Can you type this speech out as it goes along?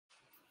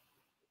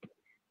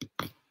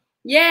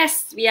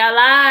Yes, we are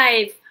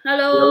live. We're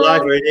Hello.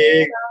 live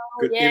already.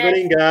 Good Yes.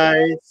 evening,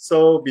 guys.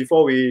 So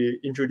before we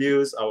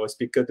introduce our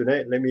speaker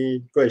tonight, let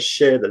me go and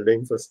share the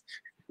link first.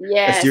 As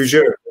Yes.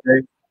 usual,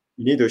 okay?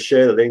 You need to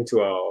share the link to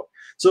our.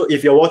 So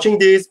if you're watching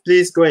this,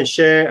 please go and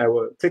share. I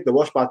will click the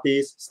watch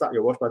parties, start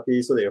your watch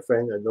party so that your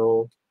friends will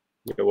know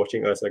you're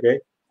watching us. Okay.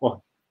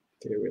 Oh,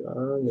 okay. Wait.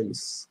 Let me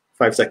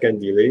 5-second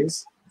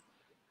delays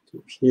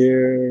to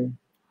here.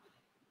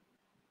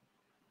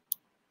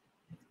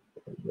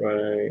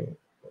 Right.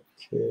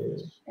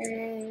 Okay.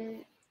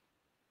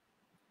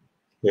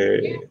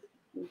 Okay.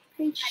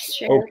 Page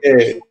share.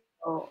 Okay.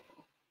 Oh.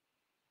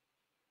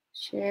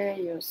 Share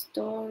your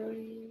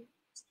story.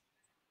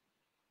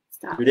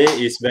 Start. Today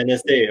is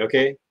Wednesday.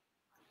 Okay.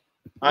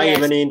 Hi, Yes.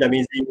 evening,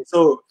 Veasy.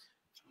 So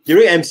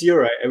during MCO,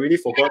 right, I really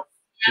forgot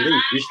today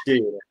is which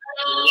day.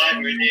 Oh,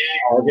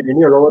 okay, you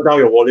need to lower down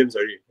your volumes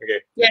already.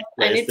 Okay. Yes,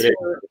 Like I need yesterday.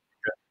 to.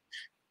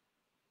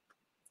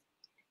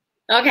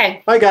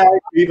 Okay. Hi guys,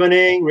 good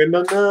evening.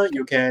 Remember,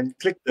 you can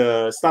click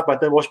the start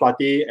button, watch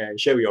party, and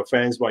share with your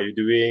friends what you're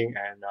doing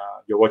and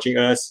you're watching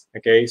us.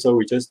 Okay, so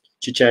we just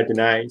chit chat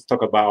tonight,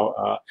 talk about,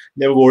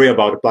 never worry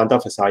about the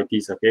plantar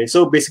fasciitis. Okay,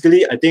 so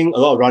basically, I think a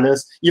lot of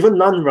runners, even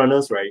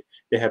non-runners, right,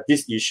 they have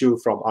this issue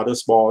from other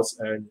sports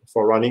and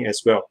for running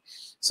as well.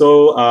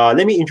 So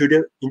let me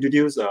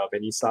introduce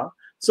Vanessa.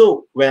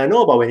 So when I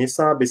know about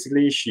Vanessa,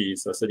 basically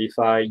she's a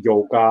certified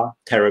yoga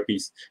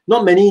therapist.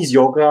 Not many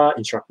yoga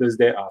instructors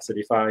there are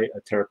certified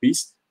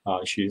therapists.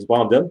 She's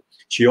one of them.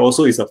 She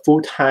also is a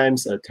full-time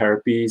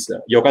therapist,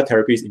 yoga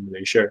therapist in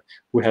Malaysia,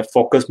 who have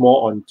focused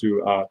more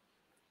onto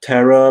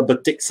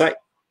therapeutic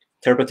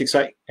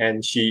side,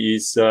 and she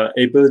is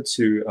able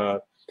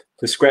to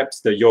prescribe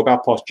the yoga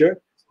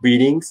posture,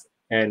 breathings,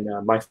 and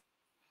mindfulness.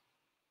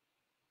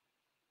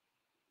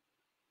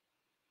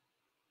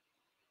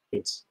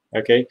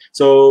 Okay,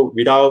 so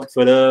without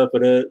further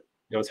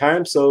your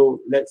time,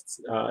 so let's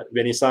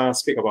Vanessa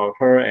speak about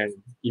her and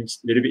a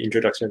little bit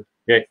introduction.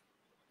 Okay,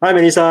 hi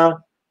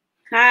Vanessa.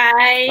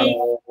 Hi.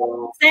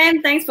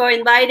 Sam, thanks for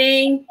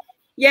inviting.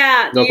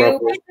 Yeah, No you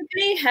problem.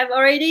 basically have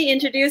already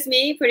introduced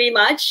me pretty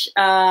much.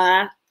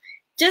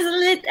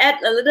 Just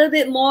add a little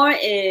bit more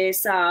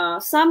is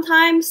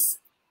sometimes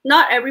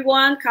not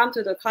everyone come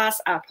to the class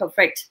are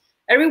perfect.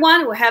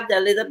 Everyone will have their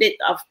little bit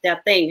of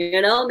their thing,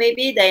 you know.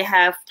 Maybe they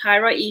have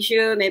thyroid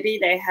issue, maybe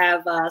they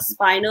have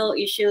spinal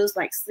issues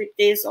like slip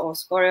disc or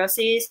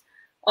scoliosis,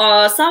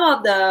 or some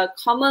of the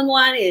common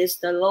one is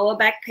the lower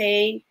back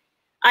pain.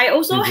 I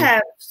also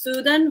have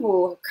students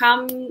who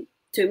come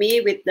to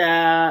me with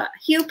the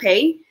heel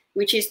pain,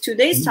 which is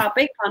today's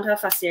topic, plantar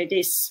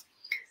fasciitis.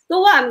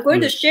 So what I'm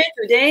going to share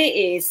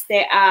today is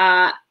there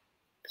are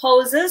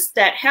poses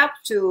that help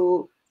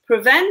to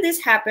prevent this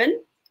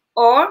happen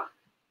or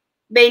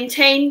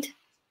maintain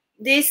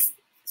this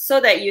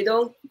so that you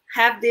don't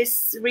have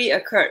this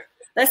reoccur.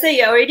 Let's say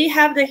you already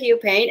have the heel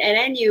pain and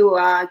then you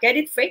get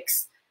it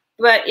fixed.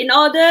 But in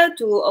order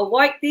to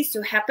avoid this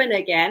to happen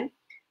again,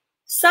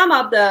 some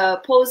of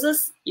the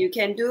poses you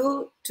can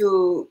do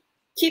to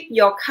keep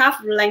your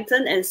calf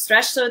lengthened and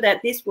stretched so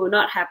that this will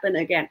not happen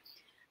again.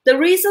 The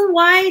reason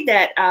why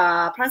that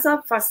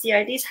plantar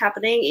fasciitis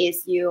happening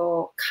is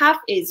your calf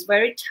is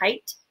very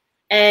tight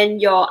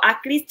and your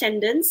Achilles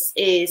tendons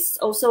is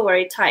also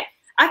very tight.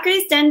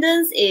 Achilles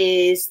tendons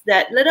is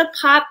that little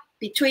part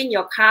between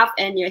your calf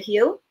and your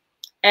heel.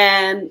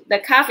 And the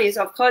calf is,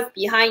 of course,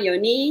 behind your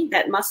knee,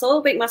 that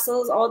muscle, big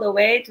muscles all the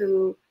way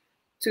to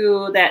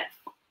that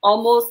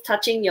almost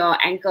touching your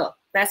ankle.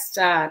 That's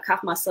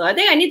calf muscle. I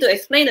think I need to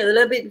explain a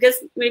little bit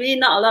because maybe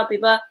not a lot of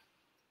people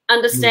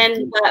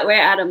understand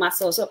where are the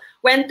muscles. So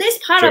when this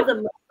part of the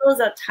muscles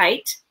are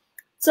tight,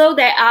 so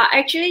there are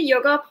actually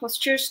yoga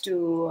postures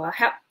to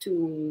help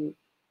to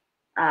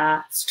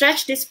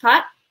stretch this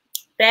part,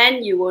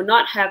 then you will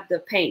not have the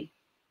pain.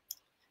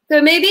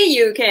 So maybe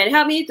you can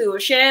help me to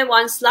share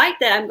one slide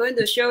that I'm going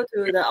to show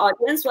to the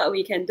audience what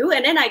we can do,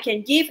 and then I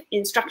can give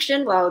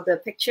instruction while the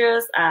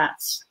pictures are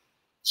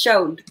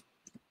shown.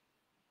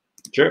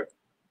 Sure.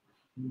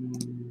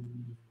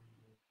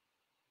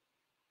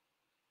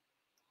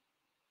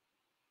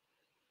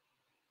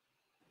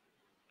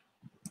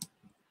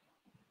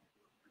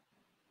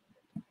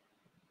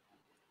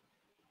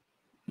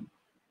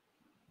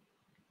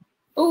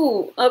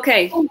 Oh,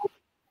 okay.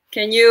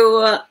 Can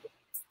you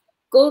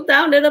go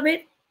down a little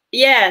bit?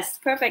 Yes,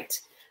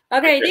 perfect.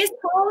 Okay, this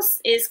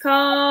pose is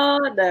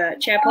called the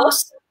chair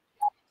pose.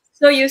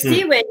 So you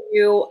see when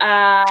you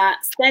are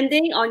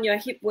standing on your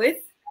hip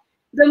width,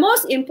 the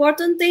most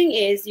important thing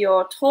is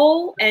your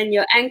toe and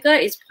your ankle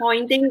is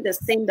pointing the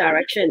same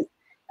direction.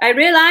 I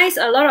realize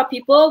a lot of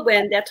people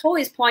when their toe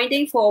is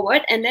pointing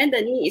forward and then the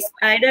knee is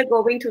either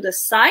going to the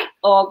side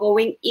or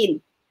going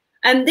in.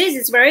 And this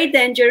is very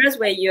dangerous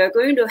where you are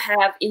going to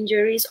have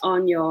injuries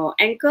on your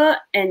ankle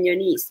and your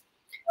knees.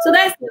 So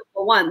that's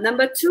number one.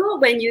 Number two,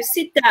 when you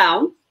sit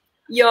down,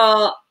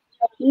 your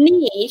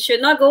knee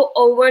should not go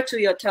over to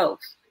your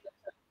toes.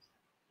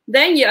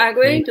 Then you are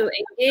going to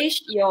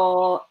engage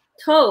your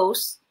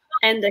toes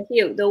and the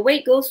heel. The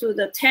weight goes to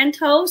the 10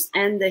 toes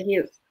and the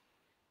heel.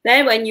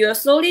 Then when you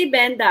slowly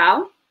bend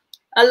down,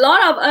 a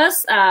lot of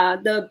us,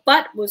 the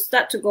butt will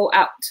start to go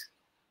out.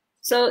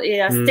 So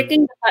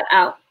sticking the butt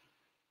out.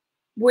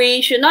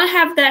 We should not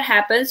have that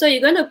happen. So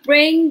you're going to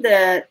bring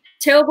the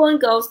tailbone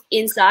goes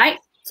inside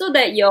so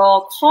that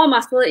your core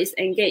muscle is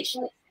engaged.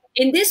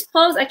 In this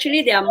pose,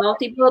 actually, there are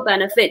multiple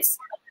benefits.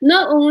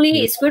 Not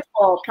only is good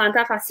for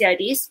plantar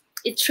fasciitis,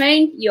 it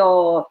trains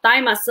your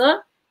thigh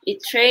muscle,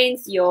 it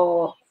trains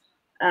your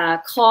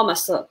core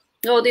muscle.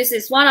 So this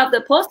is one of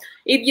the pose.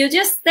 If you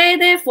just stay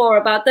there for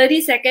about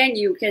 30 seconds,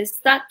 you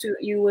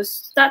will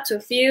start to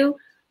feel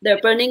the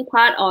burning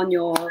part on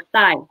your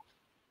thigh.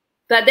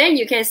 But then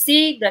you can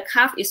see the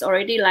calf is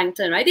already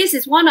lengthened, right? This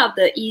is one of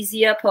the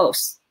easier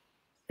pose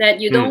that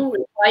you don't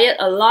require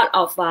a lot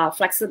of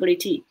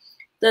flexibility.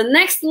 The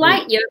next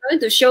slide you're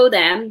going to show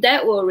them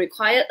that will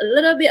require a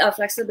little bit of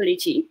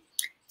flexibility.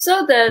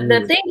 So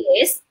the thing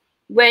is,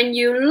 when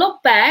you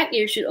look back,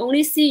 you should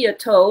only see your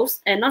toes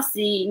and not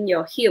seeing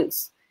your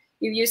heels.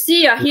 If you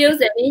see your heels,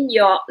 that means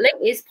your leg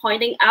is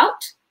pointing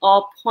out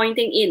or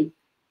pointing in.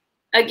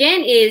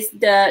 Again, is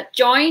the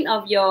joint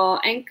of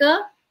your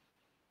ankle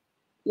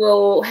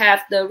will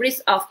have the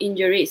risk of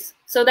injuries.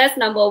 So that's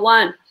number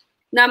one.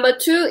 Number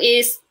two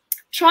is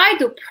try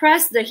to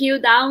press the heel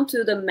down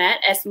to the mat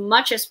as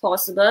much as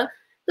possible.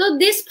 So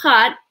this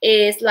part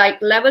is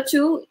like level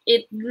 2.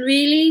 It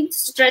really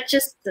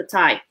stretches the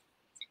thigh.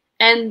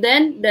 And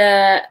then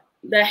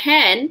the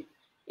hand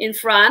in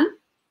front,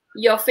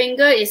 your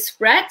finger is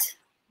spread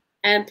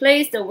and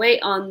place the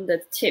weight on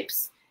the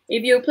tips.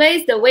 If you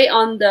place the weight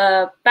on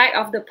the back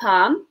of the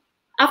palm,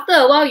 after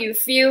a while you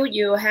feel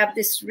you have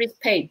this wrist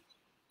pain.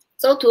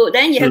 So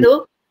then you have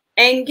to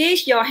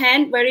engage your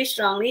hand very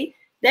strongly.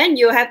 Then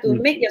you have to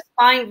make your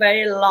spine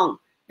very long.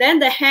 Then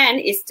the hand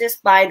is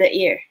just by the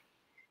ear.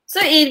 So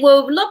it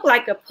will look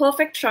like a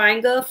perfect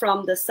triangle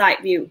from the side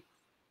view.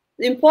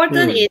 The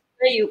important is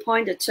where you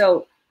point the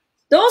toe.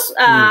 Those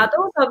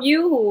of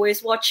you who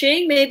is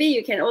watching, maybe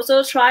you can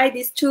also try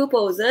these two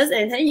poses,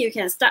 and then you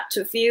can start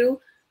to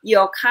feel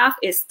your calf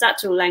is start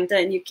to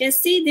lengthen. You can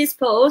see this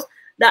pose,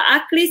 the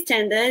Achilles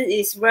tendon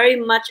is very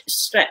much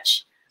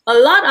stretched. A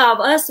lot of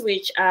us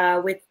which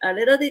with a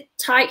little bit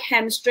tight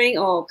hamstring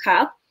or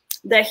calf,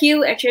 the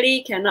heel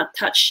actually cannot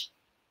touch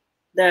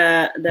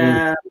the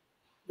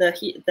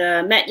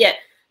mat yet.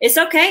 It's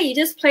okay. You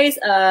just place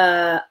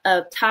a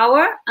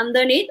tower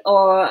underneath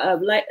or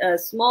like a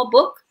small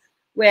book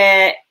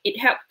where it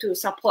helps to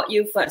support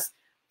you first.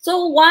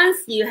 So once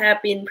you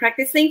have been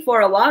practicing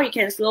for a while, you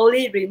can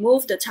slowly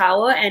remove the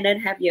tower and then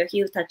have your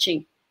heel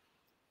touching.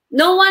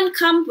 No one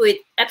comes with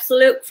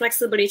absolute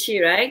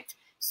flexibility, right?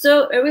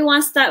 So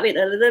everyone start with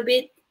a little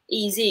bit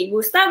easy.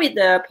 We'll start with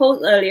the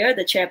pose earlier,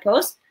 the chair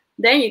pose.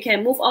 Then you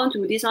can move on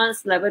to this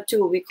one's level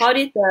 2. We call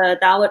it the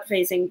downward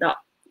facing dog.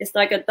 It's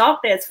like a dog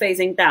that's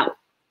facing down.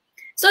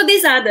 So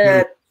these are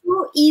the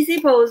two easy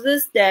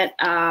poses that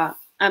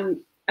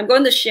I'm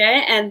going to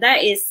share, and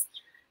that is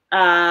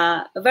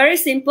very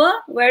simple,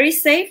 very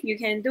safe. You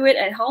can do it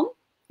at home,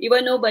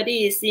 even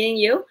nobody is seeing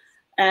you,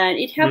 and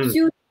it helps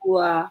you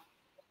to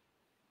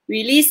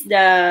release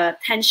the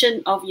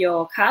tension of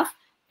your calf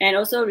and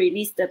also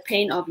release the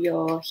pain of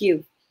your heel.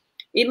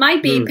 It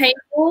might be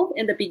painful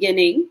in the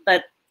beginning,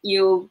 but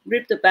you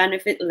reap the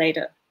benefit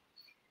later.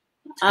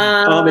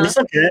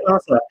 Vanessa, can I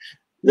ask,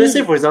 let's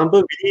say, for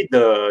example, really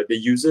the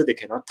user, they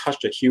cannot touch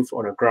the heel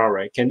on the ground,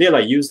 right? Can they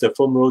like use the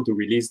foam roll to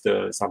release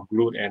some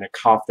glute and a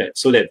calf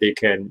so that they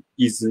can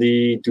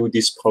easily do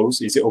this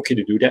pose? Is it okay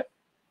to do that?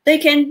 They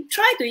can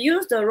try to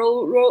use the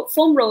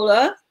foam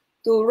roller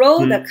to roll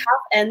the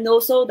calf and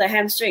also the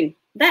hamstring.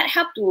 That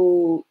helps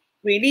to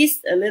release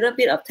a little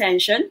bit of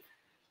tension.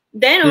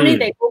 Then only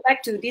they go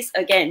back to this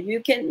again.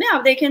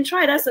 They can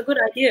try. That's a good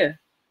idea.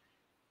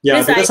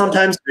 Yeah, because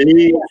sometimes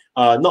really,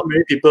 not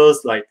many people,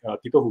 like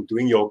people who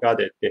doing yoga,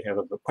 that they have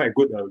a quite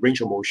good range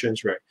of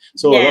motions, right?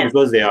 So a lot of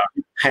people, they are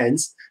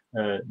tense,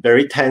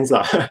 very tense,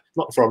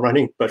 not from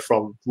running, but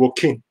from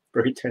walking,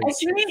 very tense.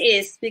 Actually,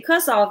 it's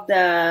because of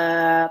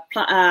the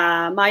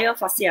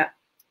myofascia.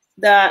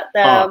 The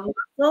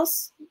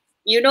muscles,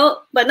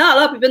 but not a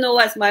lot of people know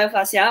what's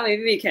myofascia.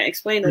 Maybe we can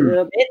explain a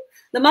little bit.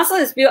 The muscle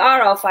is built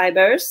out of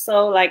fibers.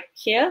 So like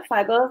here,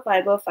 fiber,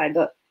 fiber,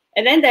 fiber.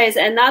 And then there is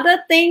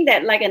another thing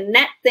that like a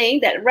net thing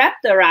that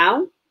wrapped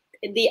around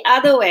the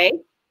other way.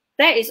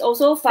 That is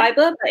also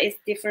fiber, but it's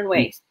different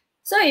ways.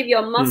 So if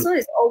your muscle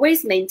is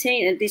always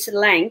maintained at this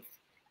length,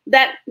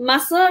 that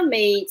fiber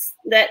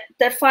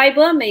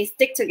may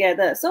stick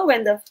together. So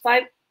when the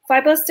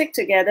fibers stick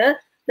together,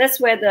 that's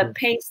where the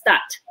pain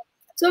starts.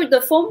 So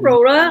the foam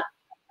roller,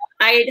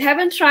 I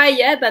haven't tried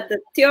yet, but the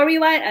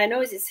theory-wise, I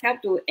know it's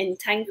help to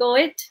entangle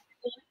it.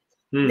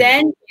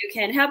 Then you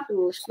can help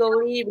to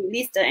slowly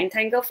release the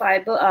entangled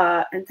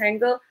fiber,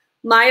 entangled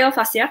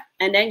myofascia,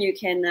 and then you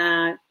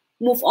can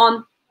move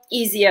on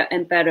easier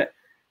and better.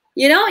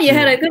 You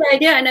had a good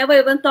idea. I never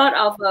even thought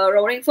of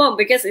rolling foam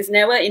because it's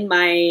never in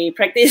my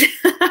practice.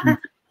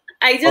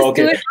 I just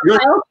do it.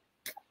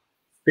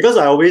 because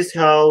I always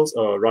tell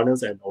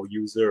runners and or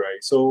user,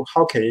 right? So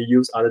how can you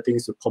use other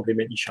things to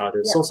complement each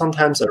other? Yeah. So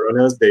sometimes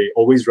runners, they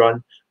always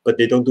run, but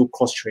they don't do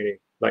cross training.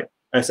 Like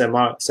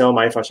SMR, cell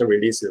myofascial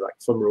release is like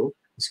firm row,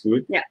 it's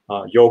good. Yeah.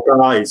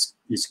 Yoga is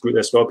good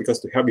as well because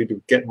to help you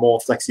to get more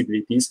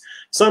flexibilities.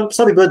 Some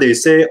people, they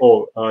say,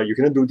 oh, you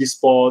cannot do this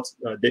sport,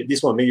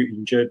 this one make you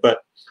injured.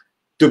 But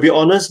to be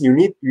honest,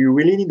 you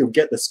really need to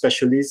get the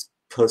specialist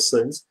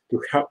persons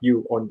to help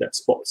you on that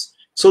sports,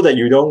 so that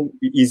you don't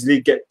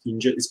easily get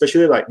injured,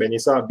 especially like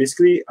Vanessa.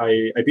 Basically,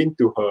 I've been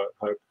to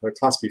her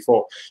class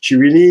before. She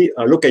really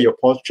look at your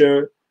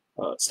posture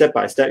step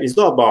by step. It's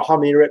not about how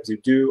many reps you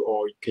do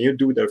or can you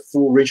do the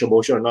full range of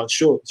motion or not.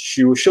 Sure,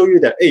 she will show you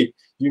that, hey,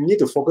 you need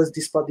to focus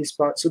this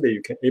part, so that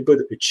you can able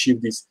to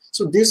achieve this.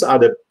 So these are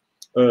the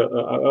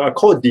I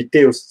call it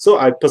details. So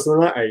I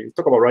personally, I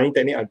talk about running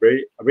technique. I'm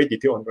very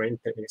detailed on running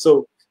technique.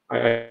 So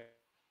I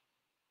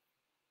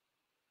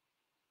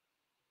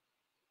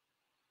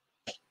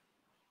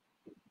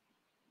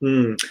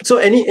So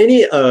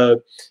any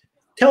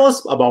tell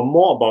us about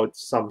more about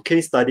some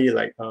case study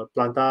like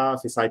plantar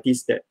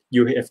fasciitis that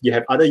you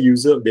have other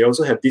users, they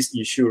also have this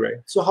issue,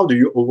 right? So how do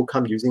you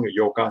overcome using a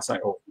yoga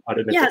side or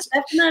other methods?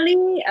 Yeah,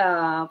 definitely.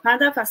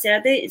 Plantar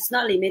fasciitis is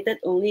not limited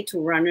only to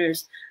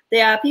runners.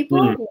 There are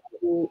people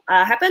who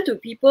happen to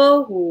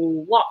people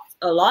who walk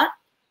a lot,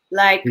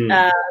 like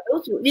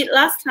those who did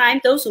last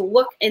time, those who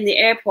work in the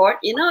airport.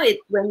 You know,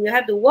 when you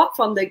have to walk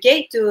from the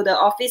gate to the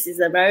office is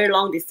a very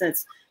long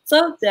distance.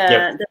 So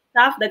the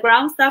staff, the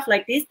ground staff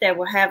like this, they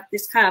will have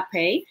this kind of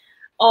pain.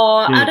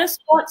 Or other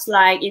sports,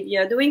 like if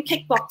you're doing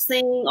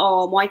kickboxing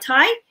or Muay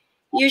Thai,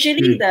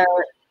 usually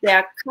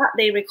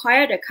they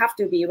require the calf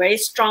to be very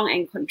strong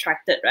and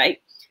contracted,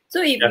 right?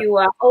 So if you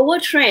are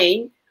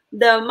overtrained,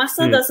 the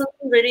muscle doesn't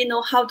really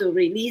know how to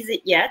release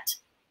it yet.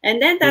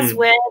 And then that's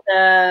where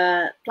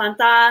the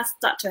plantar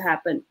start to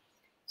happen.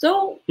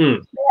 So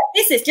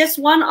this is just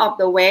one of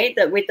the way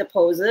that with the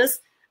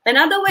poses.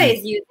 Another way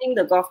is using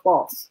the golf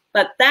balls,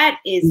 but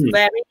that is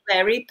very,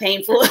 very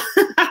painful.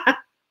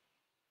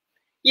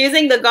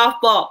 Using the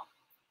golf ball,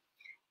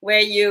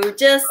 where you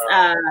just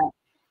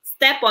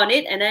step on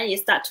it and then you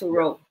start to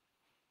roll.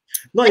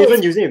 Not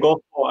even using a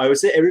golf ball. I would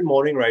say every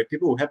morning, right?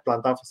 People who have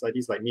plantar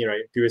fasciitis like me,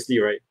 right? Previously,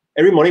 right?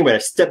 Every morning when I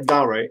step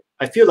down, right?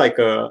 I feel like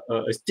a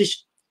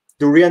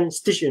durian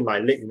stitch in my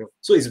leg, you know.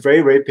 So it's very,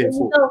 very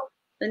painful.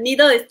 The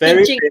needle is very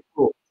pinching.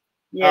 painful.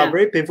 Yeah.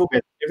 Very painful.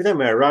 Every time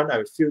when I run,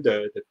 I feel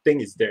the thing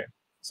is there.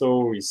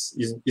 So it's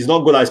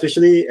not good,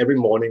 especially every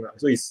morning.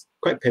 So it's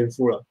quite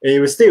painful. And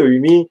it will stay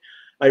with me.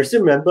 I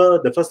still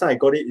remember the first time I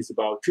got it is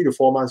about 3 to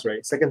 4 months,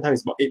 right? Second time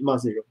is about 8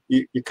 months ago.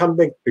 It come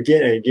back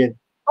again and again.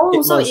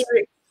 Oh, so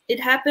it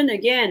happened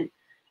again.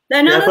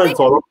 Another thing,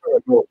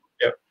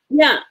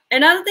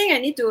 another thing I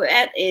need to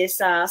add is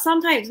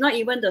sometimes not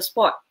even the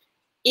sport,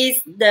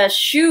 it's the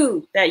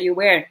shoe that you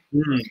wear.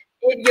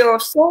 If your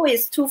sole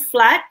is too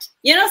flat,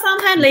 you know,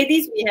 sometimes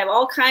ladies, we have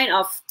all kind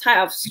of type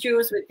of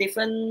shoes with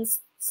different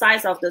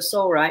size of the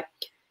sole, right?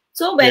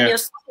 So when your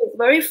sole is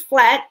very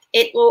flat,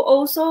 it will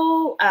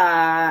also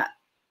have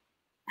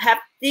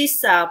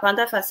this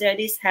plantar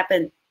fasciitis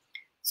happen.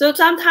 So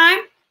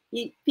sometimes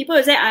people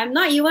will say, I'm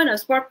not even a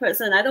sport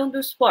person. I don't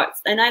do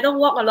sports and I don't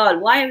walk a lot.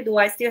 Why do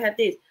I still have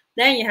this?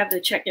 Then you have to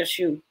check your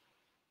shoe.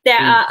 There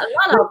are a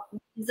lot of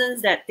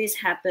reasons that this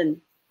happen.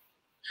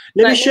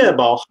 Let me share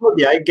about how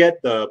did I get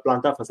the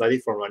plantar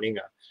fasciitis from running.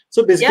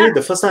 So basically,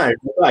 the first time I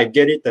remember I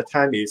get it, the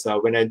time is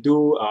when I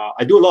do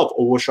a lot of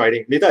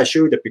overstriding. Later, I show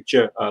you the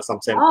picture, some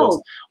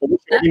samples.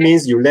 Overstriding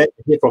means you let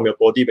the head from your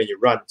body when you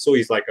run. So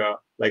it's like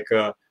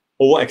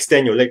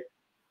overextend your leg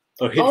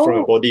ahead from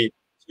your body.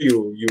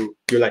 So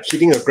you're like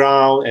hitting the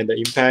ground and the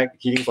impact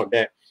hitting from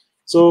there.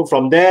 So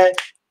from there,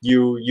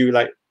 you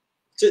like,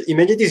 just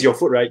imagine this is your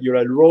foot, right? You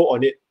like roll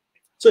on it.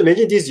 So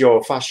imagine this is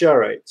your fascia,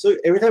 right? So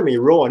every time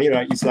you roll on it,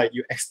 right, it's like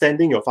you're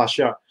extending your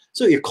fascia.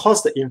 So it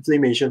caused the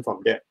inflammation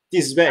from there.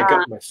 This is where I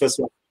got my first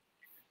one.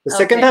 The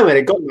second time when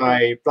I got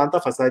my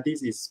plantar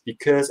fasciitis is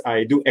because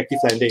I do active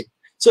landing.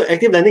 So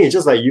active landing is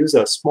just like use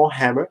a small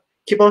hammer,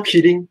 keep on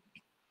hitting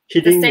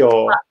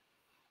your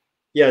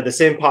the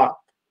same part.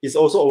 It's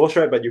also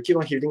overstride, but you keep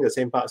on hitting the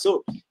same part.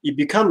 So it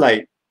become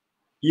like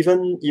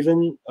even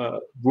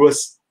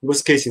worst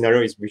case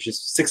scenario is which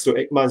is 6 to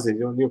 8 months and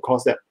you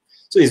cause that.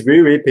 So it's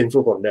very, very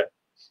painful from that.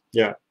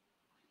 Yeah.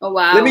 Oh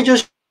wow. Let me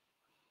just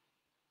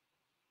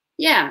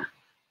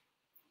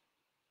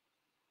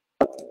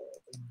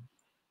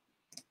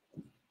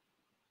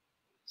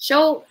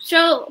show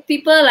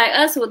people like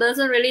us who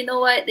doesn't really know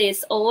what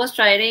is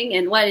overstriding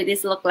and what it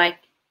is look like.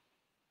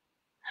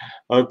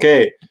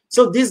 Okay.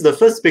 So this is the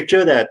first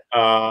picture that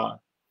let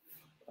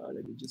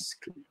me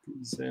just click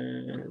this.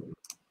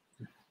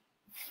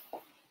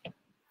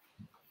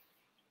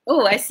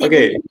 Oh, I see.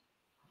 Okay.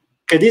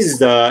 Okay, this is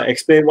the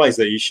explain what is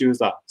the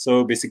issues.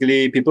 So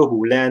basically, people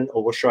who land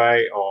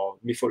overstride or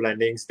midfoot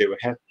landings, they will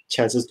have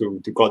chances to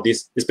got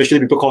this,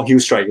 especially people call heel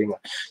striking.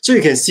 So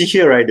you can see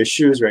here, right, the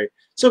shoes, right?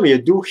 So when you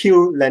do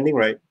heel landing,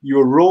 right, you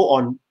will roll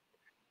on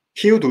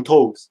heel to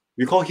toes.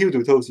 We call heel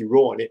to toes, you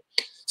roll on it.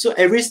 So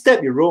every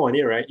step you roll on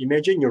it, right?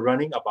 Imagine you're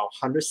running about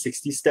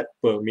 160 steps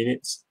per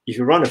minute. If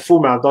you run a full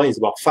marathon, it's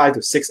about 5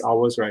 to 6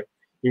 hours, right?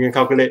 You can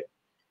calculate.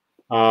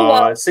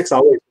 Wow. 6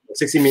 hours,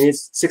 60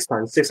 minutes, 6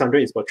 times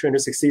 600 is about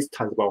 360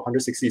 times about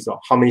 160 is about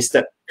how many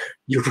steps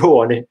you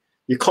roll on it.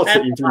 You cause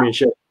the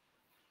inflammation.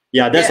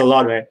 Yeah, that's a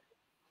lot, right?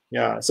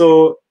 Yeah.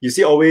 So you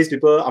see always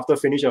people after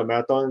finish a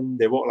marathon,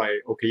 they walk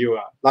like, okay, you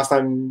are. Last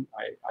time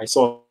I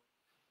saw.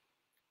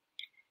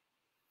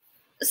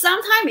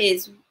 Sometimes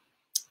it's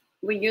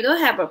when you don't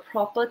have a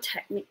proper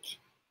technique.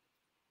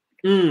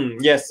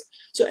 Yes.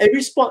 So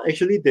every sport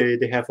actually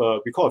they have a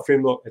we call a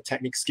framework, a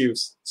technique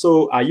skills.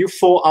 So are you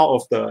fall out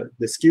of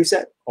the skill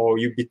set or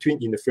you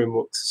between in the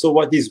frameworks? So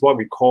this is what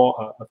we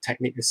call a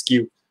technique, a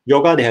skill.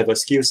 Yoga they have a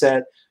skill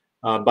set,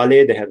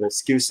 ballet they have a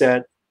skill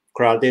set,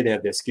 karate they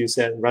have their skill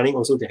set, running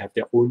also they have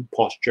their own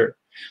posture.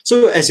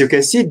 So as you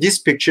can see this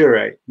picture,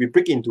 right, we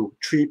break into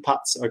 3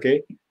 parts.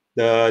 Okay,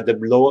 the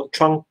lower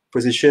trunk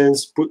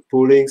positions,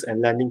 pullings and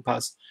landing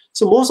parts.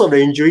 So most of the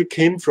injury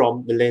came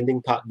from the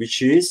landing part,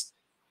 which is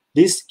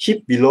this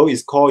hip below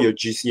is called your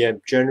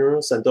GCM,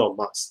 General Center of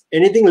Mass.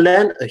 Anything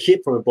land a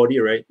hip from your body,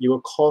 right, it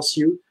will cause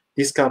you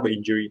this kind of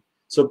injury.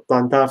 So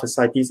plantar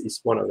fasciitis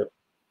is one of them.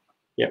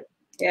 Yeah.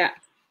 Yeah.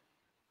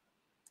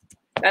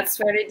 That's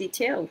very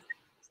detailed.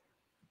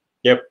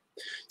 Yep.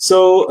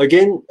 So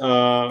again,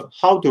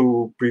 how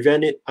to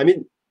prevent it? I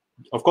mean,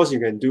 of course, you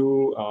can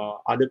do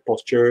other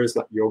postures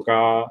like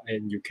yoga,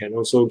 and you can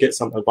also get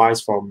some advice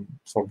from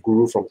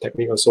guru, from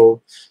technique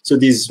also. So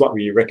this is what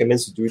we recommend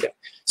to do that.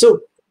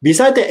 So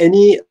besides that,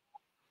 any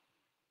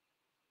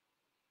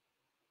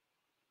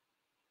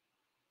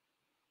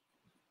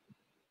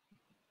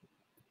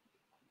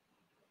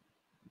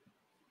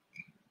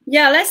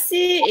Yeah, let's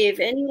see if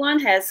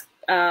anyone has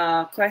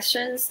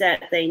questions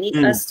that they need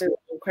us to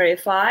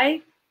clarify.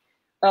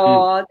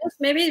 Or just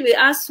maybe we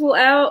ask who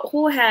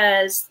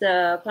has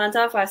the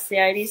plantar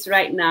fasciitis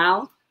right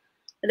now.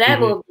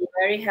 That will be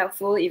very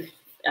helpful if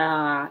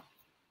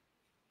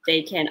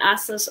they can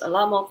ask us a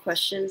lot more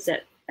questions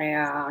that they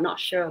are not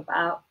sure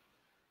about.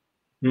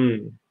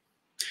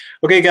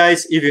 Okay,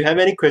 guys, if you have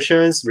any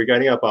questions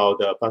regarding about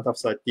the plantar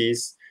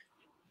fasciitis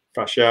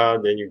fascia,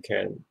 then you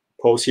can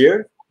post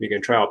here. We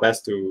can try our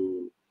best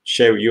to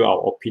share with you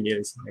our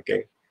opinions,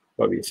 okay,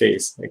 what we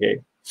face,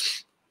 okay.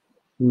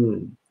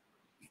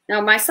 Now,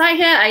 my side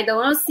here, I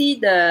don't see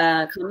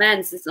the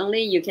comments. It's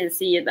only you can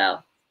see it though.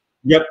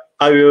 Yep,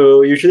 I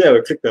will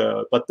click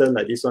the button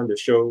like this one to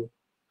show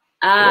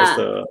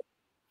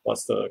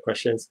what's the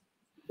questions.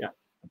 Yeah.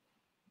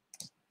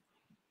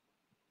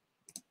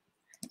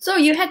 So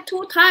you had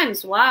 2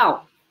 times.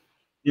 Wow.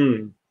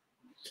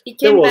 It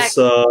came back.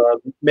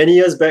 Many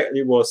years back.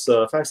 It was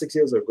 5, 6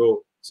 years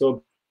ago.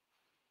 So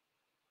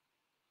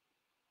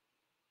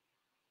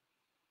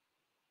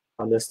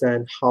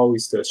understand how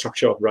is the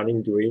structure of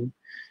running doing,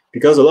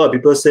 because a lot of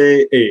people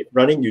say, hey,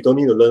 running you don't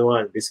need to learn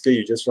one. Basically,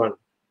 you just run.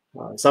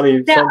 Some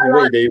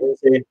people they even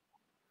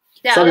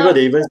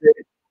say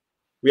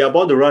we are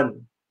born to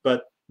run.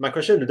 But my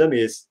question to them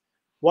is,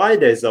 why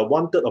there's a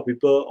 1/3 of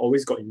people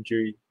always got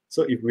injury?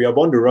 So if we are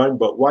born to run,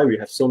 but why we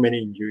have so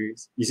many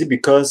injuries? Is it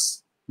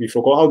because we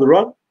forgot how to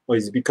run, or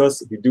is it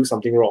because we do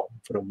something wrong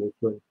for the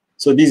movement?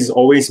 So this is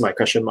always my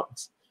question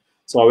marks.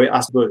 So I always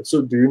ask people,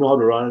 so do you know how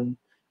to run?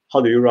 How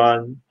do you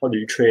run? How do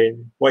you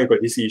train? Why you got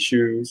these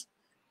issues?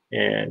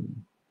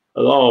 And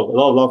a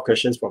lot of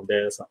questions from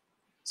there.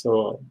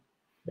 So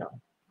yeah.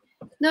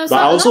 No, but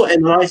I also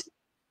analyze.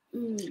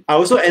 I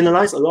also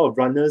analyze a lot of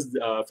runners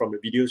from the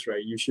videos,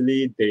 right?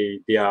 Usually they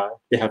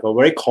have a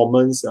very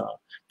common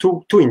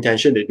two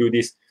intention they do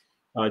this.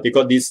 They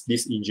got these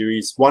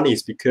injuries. One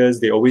is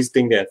because they always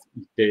think that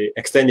if they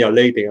extend their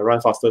leg, they can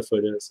run faster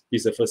further. This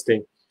is the first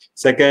thing.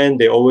 Second,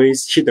 they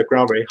always hit the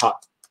ground very hard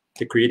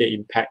to create an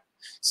impact.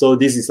 So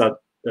this is the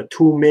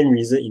 2 main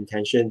reason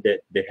intention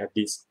that they have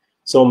this.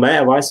 So my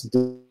advice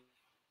to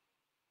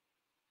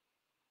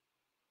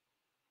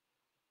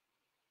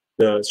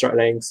the stride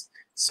lengths.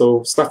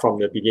 So start from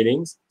the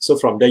beginnings. So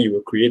from there, you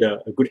will create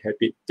a good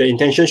habit. The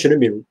intention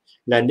shouldn't be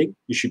landing,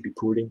 you should be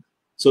pulling.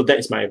 So that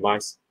is my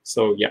advice.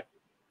 So yeah,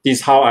 this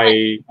is how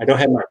I don't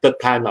have my 3rd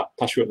time,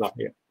 touch wood.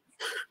 Yeah.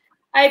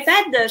 I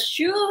bet the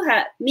shoe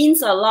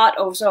means a lot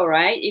also,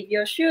 right? If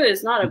your shoe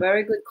is not a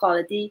very good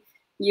quality,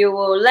 you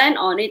will land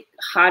on it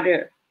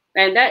harder.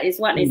 And that is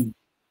what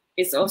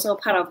is also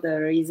part of the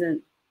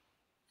reason.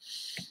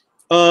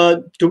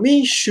 To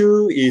me,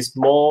 shoe is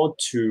more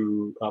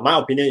to, my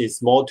opinion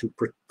is more to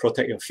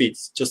protect your feet.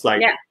 Just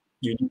like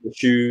you need the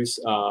shoes.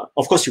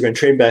 Of course, you can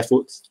train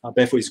barefoot.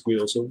 Barefoot is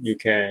good also. You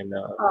can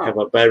have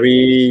a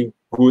very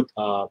good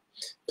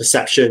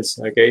perceptions,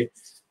 okay?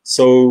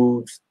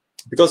 So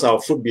because our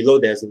foot below,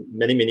 there's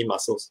many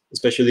muscles,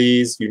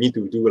 especially you need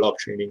to do a lot of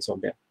trainings on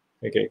that,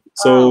 okay?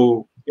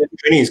 So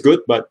training is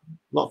good, but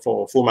not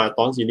for full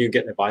marathons. You need to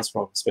get advice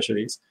from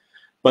specialists.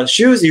 But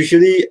shoes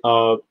usually,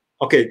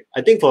 okay,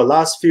 I think for the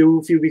last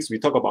few weeks, we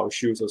talk about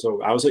shoes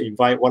also. I also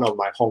invite one of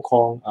my Hong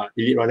Kong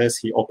elite runners.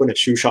 He opened a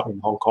shoe shop in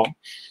Hong Kong.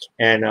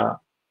 And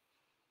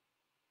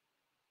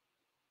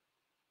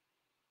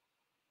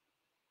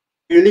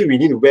really we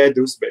need to wear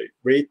those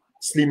very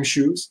slim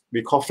shoes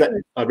we call flat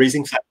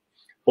racing flat,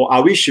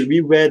 or should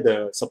we wear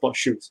the support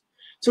shoes?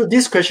 So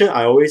this question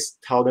I always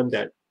tell them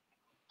that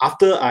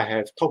after I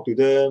have talked to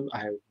them, I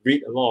have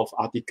read a lot of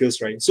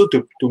articles, right? So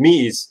to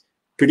me it's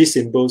pretty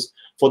simple.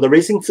 For the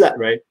racing flat,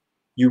 right,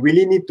 you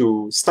really need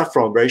to start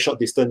from a very short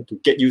distance to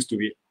get used to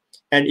it.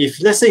 And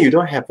if let's say you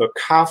don't have a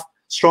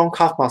strong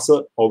calf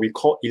muscle, or we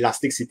call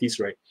elasticities,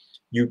 right,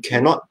 you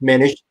cannot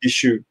manage this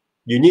shoe.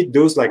 You need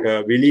those like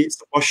really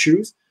support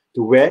shoes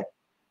to wear.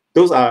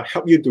 Those are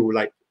help you to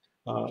like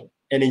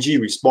energy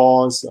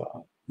response,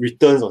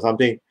 returns or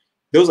something.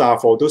 Those are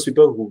for those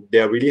people who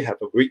they really have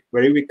a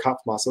very weak calf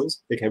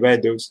muscles. They can wear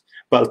those.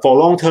 But for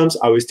long terms,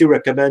 I will still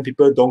recommend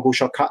people don't go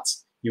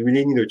shortcuts. You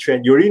really need to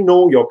train. You already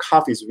know your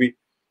calf is weak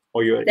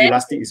or your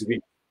elastic is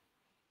weak.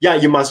 Yeah,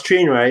 you must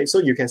train, right? So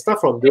you can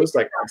start from those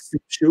like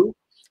slip shoe,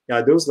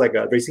 yeah, those like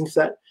a racing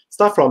flat.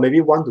 Start from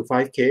maybe 1 to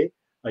 5K,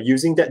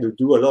 using that to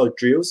do a lot of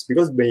drills.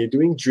 Because when you're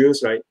doing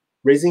drills, right,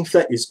 racing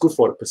flat is good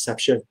for the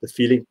perception, the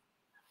feeling.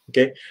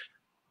 Okay,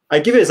 I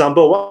give you an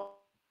example.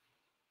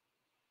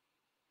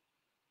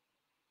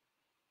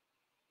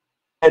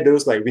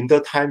 Those like winter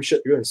time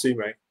shirt you want to swim,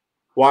 right?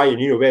 Why you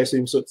need to wear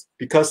swimsuits?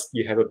 Because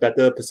you have a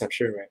better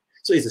perception, right?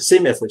 So it's the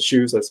same as the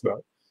shoes as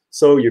well.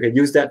 So you can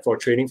use that for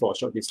training for a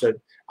short distance.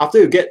 After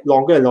you get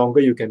longer and longer,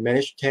 you can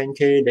manage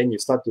 10K, then you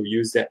start to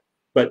use that.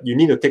 But you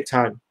need to take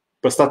time.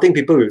 But starting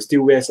people will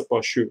still wear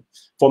support shoe.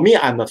 For me,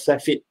 I'm a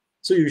flat feet.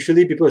 So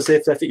usually people will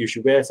say flat feet, you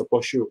should wear a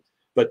support shoe.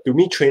 But to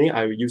me, training,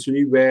 I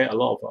usually wear a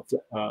lot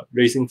of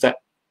racing flat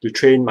to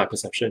train my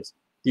perceptions.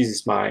 This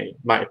is my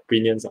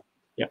opinions.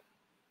 Yeah.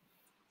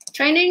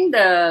 Training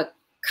the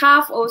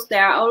calf, also,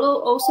 there are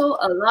also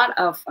a lot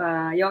of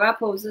yoga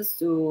poses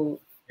to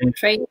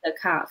train the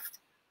calf.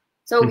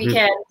 So we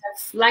can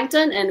have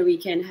lengthen and we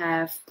can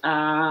have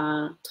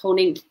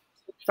toning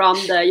from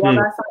the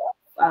yoga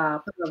side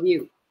point of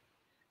view.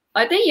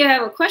 I think you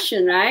have a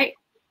question, right?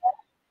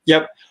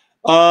 Yep.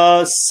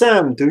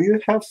 Sam, do you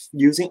have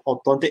using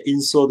orthodontic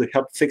insole to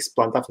help fix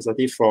plantar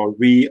fasciitis for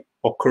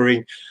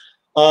reoccurring?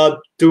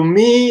 To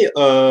me,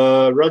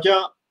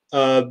 Raja,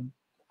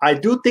 I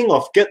do think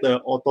of get the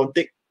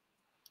orthodontic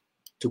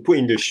to put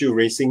in the shoe,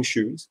 racing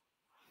shoes.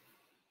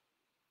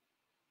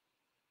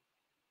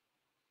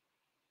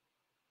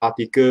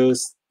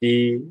 Articles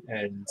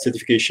and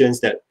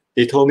certifications that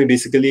they told me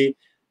basically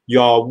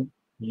your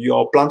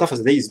plantar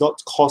fasciitis is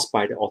not caused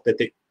by the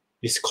orthotic,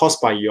 it's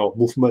caused by your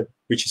movement,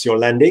 which is your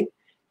landing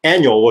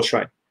and your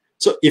overstride.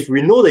 So if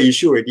we know the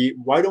issue already,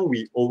 why don't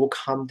we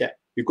overcome that?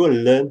 We're going to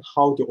learn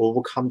how to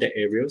overcome the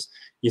areas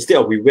instead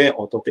of we wear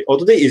orthotic.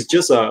 Orthotic is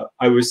just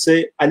I would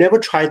say, I never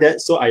tried that,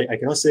 so I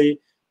cannot say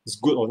it's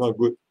good or not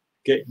good.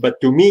 Okay, but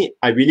to me,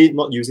 I really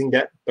not using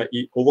that, but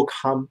it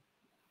overcome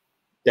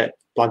that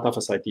plantar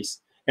fasciitis.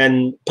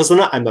 And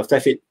personally, I'm a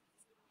flat fit.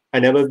 I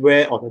never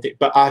wear orthotic,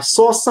 but I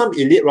saw some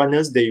elite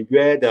runners, they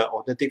wear the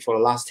orthotic for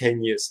the last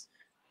 10 years.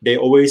 They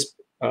always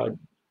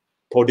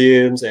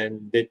podiums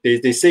and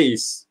they say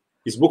it's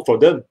work for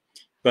them,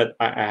 but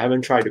I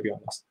haven't tried, to be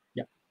honest.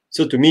 Yeah.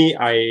 So to me,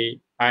 I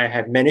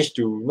have managed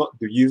to not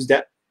to use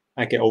that.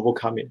 I can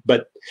overcome it,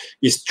 but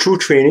it's through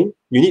training.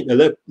 You need a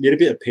little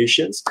bit of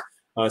patience,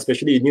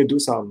 especially you need to do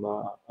some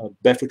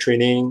barefoot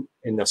training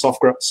in the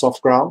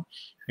soft ground,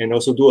 and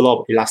also do a lot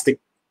of elastic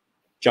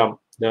jump.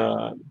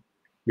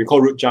 We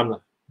call root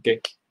jump.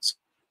 Okay.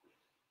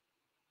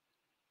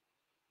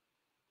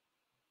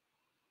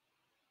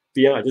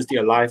 Yeah, I just did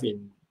a live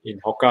in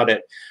Hokkaido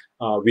that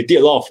we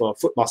did a lot of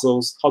foot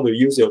muscles, how to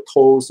use your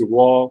toes to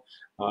walk,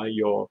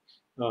 your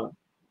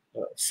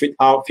fit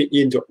out, fit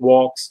into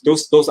walks.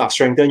 Those are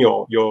strengthen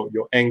your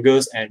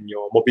angles and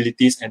your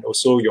mobilities and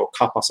also your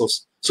calf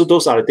muscles. So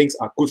those are the things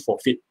are good for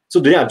fit.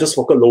 So today I've just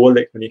focused lower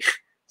leg only.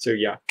 So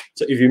yeah.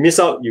 So if you miss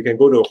out, you can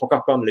go to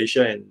Hokkaido,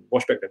 Malaysia and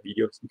watch back the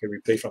videos. You can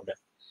replay from there.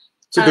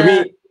 So to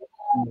me,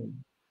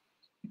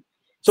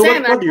 so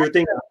Sam, what do you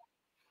think?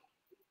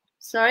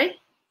 Sorry?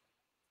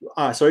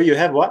 Sorry, you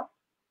have what?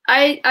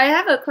 I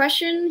have a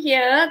question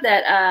here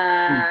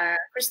that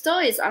Crystal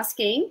is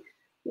asking.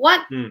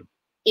 What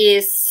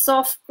is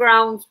soft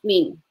ground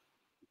mean?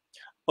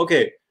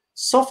 Okay,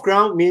 soft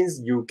ground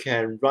means you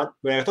can run.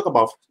 When I talk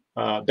about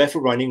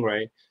barefoot running,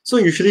 right? So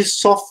usually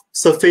soft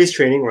surface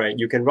training, right?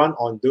 You can run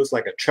on those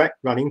like a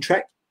running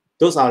track.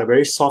 Those are a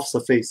very soft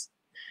surface.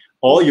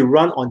 Or you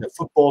run on the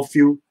football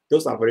field.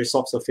 Those are very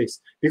soft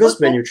surface.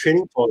 Because when you're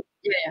training for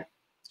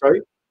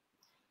sorry?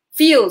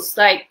 Fields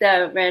like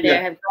where they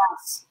have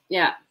grass.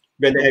 Yeah.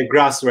 When they have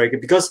grass, right?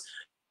 Because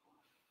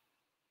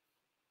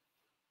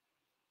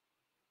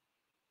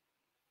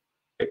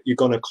it's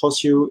gonna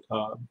cause you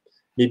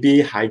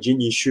maybe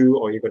hygiene issue,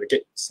 or you're gonna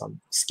get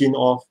some skin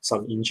off,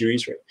 some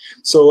injuries, right?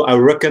 So I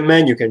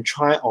recommend you can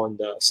try on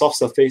the soft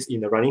surface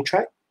in the running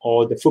track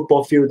or the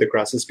football field, the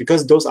grasses,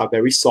 because those are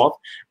very soft.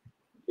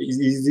 It's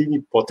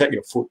easily protect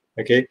your foot.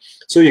 Okay,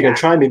 so you can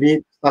try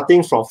maybe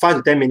starting from 5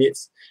 to 10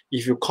 minutes.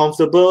 If you're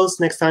comfortable,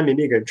 next time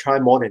maybe you can try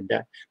more than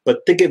that,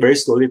 but take it very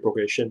slowly,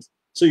 progression.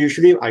 So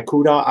usually I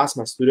cool down, ask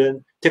my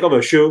student, take off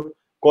your shoe,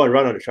 go and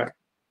run on the track.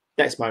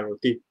 That's my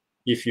routine.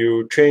 if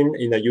you train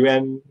in the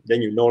UM,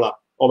 then you know lah.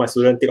 All my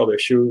students take off their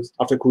shoes.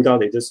 After cool down,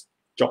 they just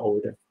jog over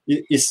there.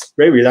 It's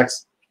very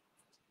relaxed.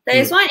 There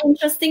is one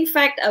interesting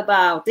fact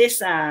about this,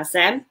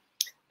 Sam.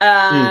 We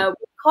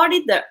call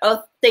it the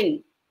earth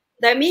thing.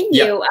 That means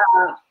you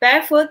are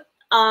barefoot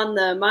on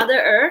the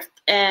Mother Earth,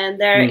 and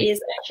there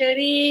is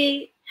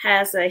actually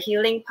has a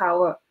healing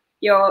power.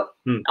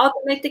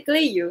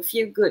 Automatically you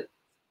feel good.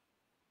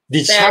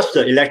 Discharge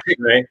the electric,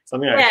 right?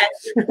 Something like that.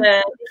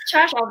 The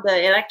discharge of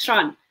the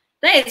electron.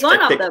 That is one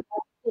of the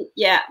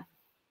Yeah.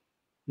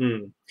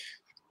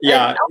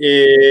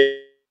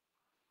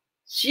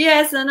 She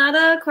has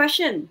another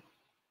question.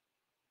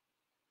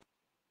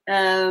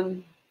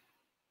 Another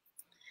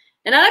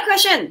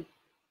question.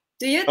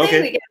 Do you think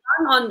we can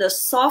run on the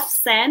soft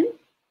sand?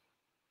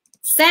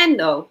 Sand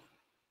though.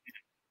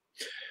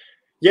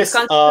 Yes.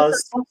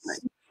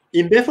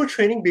 In barefoot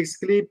training,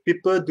 basically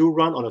people do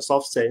run on a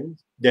soft sand.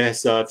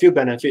 There's a few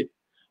benefits.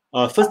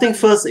 First thing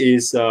first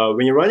is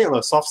when you're running on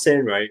a soft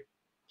sand, right?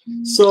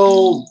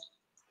 So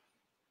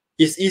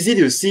it's easy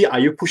to see, are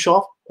you push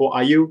off or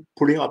are you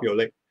pulling up your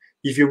leg?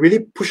 If you really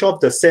push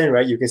off the sand,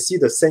 right, you can see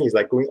the sand is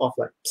like going off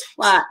like,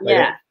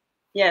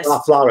 yes.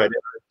 Flower right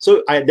there.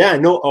 So then I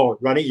know, oh,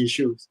 running in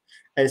shoes.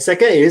 And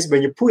second is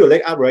when you pull your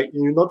leg up, right,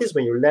 you notice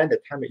when you land, the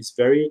time it's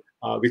very,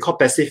 we call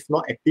passive,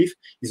 not active.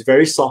 It's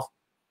very soft.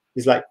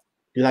 It's like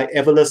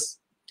effortless.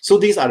 So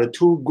these are the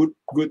two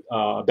good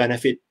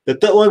benefit. The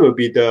third one will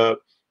be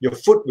your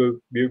foot will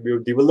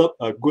develop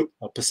good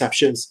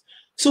perceptions.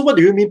 So what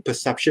do you mean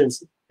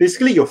perceptions?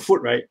 Basically your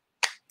foot, right?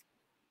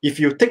 If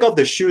you take off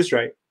the shoes,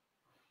 right,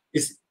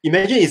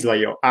 imagine it's like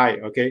your eye,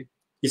 okay?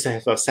 It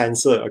has a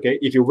sensor, okay?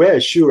 If you wear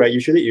a shoe, right,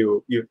 usually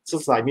you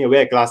just like me, I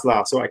wear a glass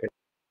lah, so I can.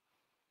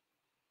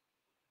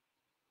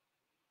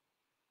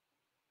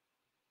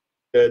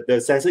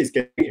 The sensor is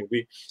getting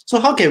weak. So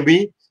how can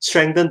we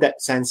strengthen that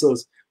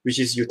sensors? Which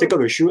is you take off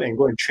your shoe and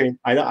go and train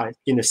either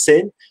in the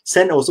sand.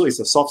 Sand also is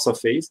a soft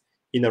surface.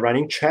 In a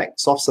running track,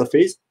 soft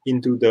surface,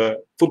 into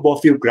the football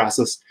field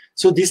grasses.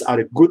 So these are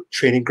the good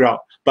training ground.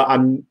 But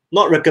I'm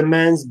not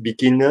recommend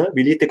beginner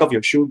really take off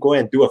your shoe, go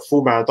and do a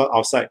full marathon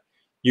outside.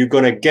 You're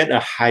gonna get a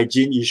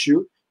hygiene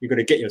issue. You're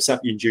gonna get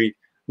yourself injury.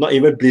 Not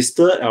even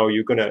blister, or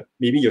you're gonna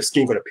maybe your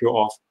skin gonna peel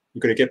off.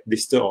 You're gonna get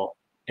blister or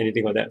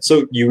anything like that.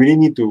 So you really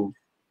need to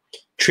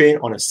train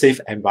on a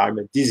safe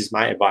environment. This is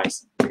my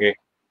advice. Okay.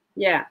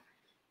 Yeah.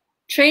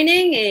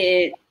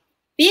 Training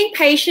being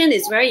patient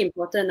is very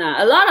important.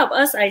 A lot of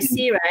us I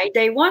see, right,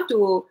 they want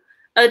to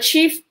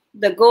achieve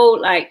the goal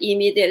like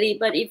immediately,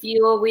 but if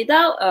you are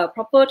without a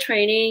proper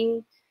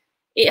training,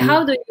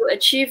 how do you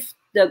achieve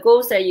the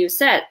goals that you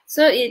set?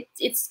 So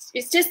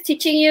it's just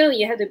teaching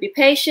you have to be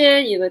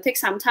patient. It will take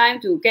some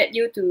time to get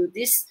you to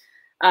this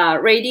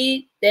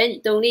ready,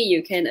 then only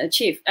you can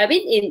achieve. I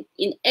mean,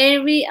 in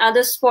every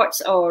other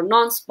sports or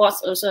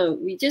non-sports also,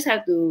 we just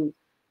have to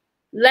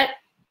let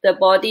the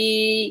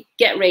body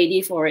get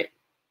ready for it.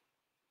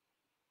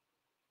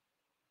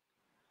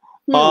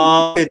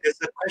 Okay, there's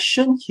a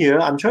question here.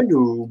 I'm trying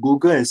to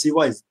Google and see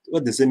what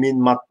does it mean,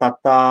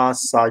 Matata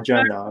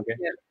Sajana. Okay.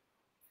 Yeah.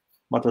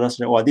 Matata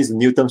Sajana. Wow, this is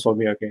new terms for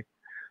me. Okay.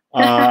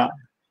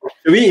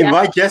 Do we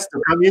invite Jess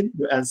to come in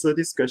to answer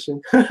this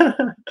question?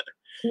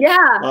 Yeah,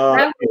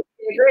 that would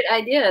be a great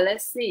idea.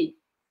 Let's see.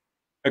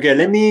 Okay,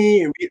 let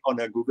me read on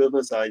a Google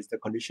first. Is the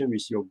condition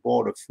which your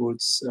ball of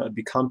foods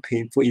become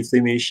painful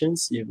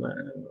inflammations if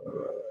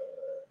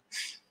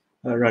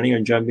running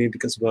and jumping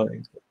because of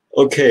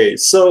okay.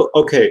 So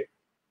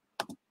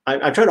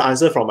I'm trying to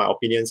answer from my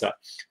opinions.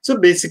 So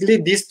basically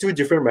these two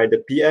different, right?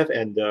 The PF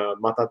and the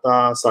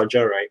Matata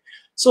Saja, right?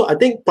 So I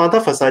think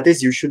plantar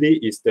fasciitis usually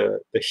is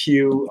the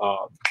heel.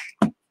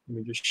 Let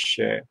me just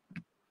share.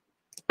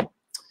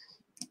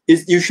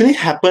 It usually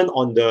happen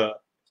on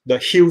the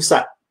heel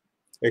side,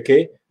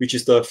 okay, which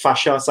is the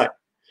fascia side.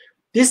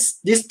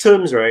 These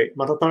terms, right,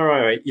 Matata,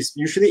 right, is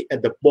usually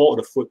at the ball of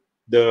the foot.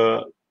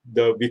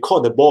 We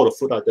call the ball of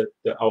the foot.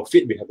 Our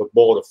feet, we have a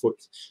ball of the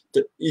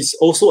foot. It's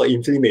also an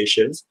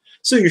inflammation.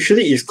 So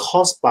usually it's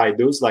caused by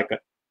those like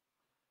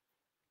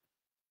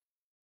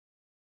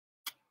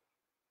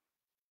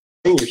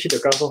when you hit the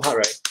ground so hard,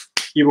 right?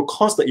 It will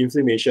cause the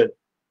inflammation.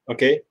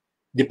 Okay,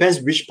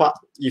 depends which part.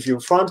 If you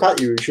front part,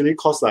 it usually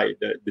cause like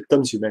the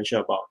terms you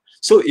mentioned about.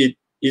 So it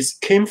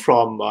came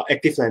from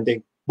active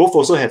landing. Both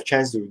also have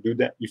chance to do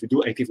that. If you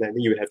do active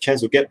landing, you have chance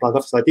to get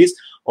plantar fasciitis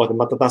or the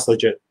Matata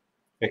surgeon.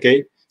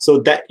 Okay, so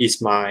that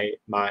is my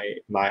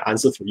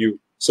answer for you.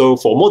 So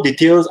for more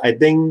details, I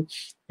think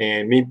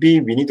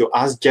maybe we need to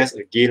ask Jess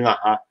again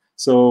lah.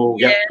 So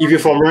yeah, if you're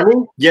from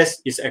running,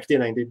 yes, it's active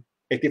landing.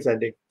 Active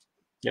landing.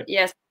 Yeah.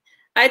 Yes,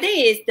 I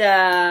think it's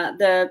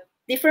the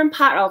different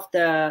part of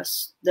the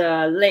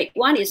leg.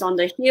 One is on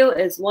the heel,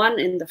 is one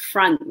in the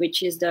front,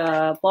 which is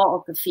the ball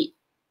of the feet.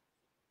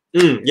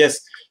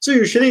 Yes. So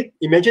usually,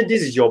 imagine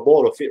this is your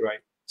ball of feet, right?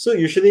 So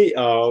usually,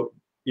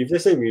 if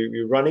let's say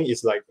we running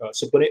is like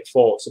supinate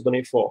 4.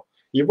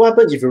 If what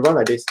happens if you run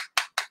like this?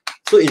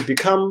 So they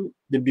become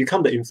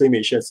the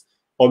inflammations,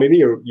 or maybe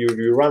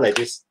you run like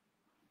this.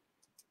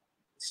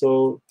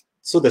 So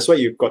So that's why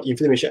you've got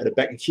inflammation at the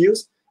back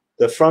heels.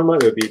 The front one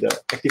will be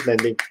the active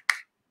landing.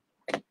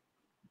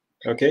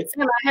 Okay.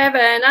 So I have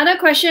another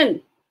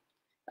question.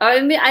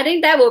 I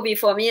think that will be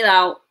for me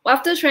now.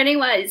 After training,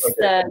 what is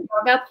the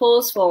yoga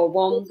pose for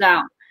warm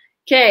down?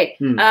 Okay.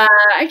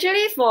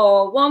 Actually,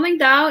 for warming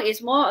down,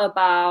 it's more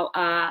about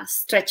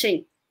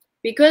stretching,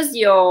 because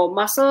your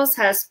muscles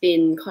has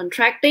been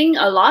contracting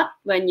a lot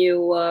when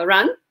you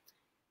run,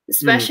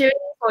 especially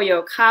for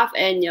your calf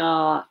and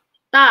your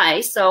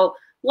thighs. So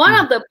one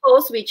of the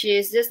pose, which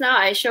is just now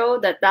I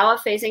showed the downward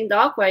facing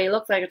dog, where it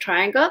looks like a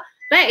triangle.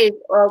 That is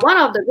one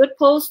of the good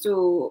pose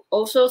to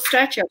also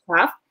stretch your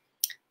calf.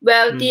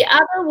 Well, the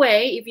other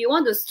way, if you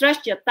want to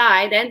stretch your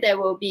thigh, then there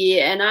will be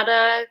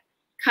another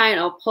kind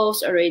of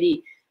pose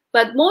already.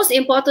 But most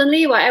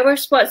importantly, whatever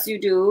sports you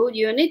do,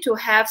 you need to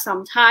have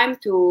some time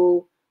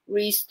to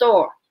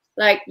restore.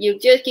 Like you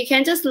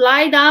can just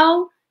lie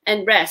down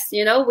and rest,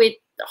 you know, with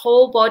the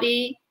whole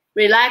body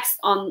relaxed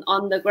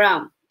on the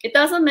ground. It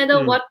doesn't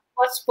matter what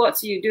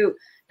sports you do.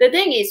 The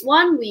thing is,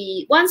 once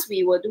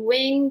we were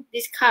doing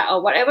this kind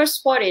of whatever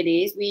sport it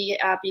is, we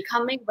are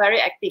becoming very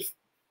active.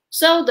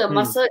 So the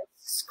muscle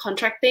is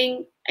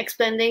contracting,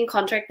 expanding,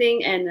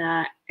 contracting,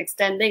 and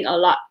extending a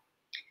lot.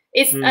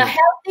 It's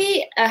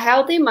a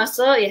healthy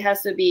muscle. It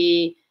has to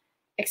be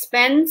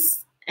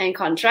expands and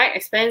contract,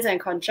 expands and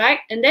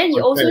contract, and then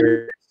you also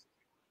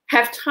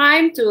have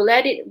time to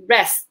let it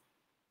rest.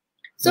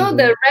 So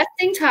the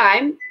resting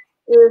time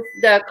is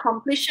the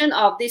completion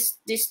of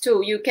these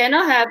two. You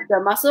cannot have the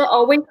muscle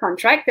always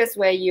contract. That's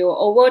where you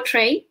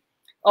overtrain,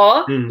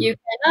 or you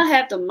cannot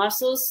have the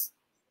muscles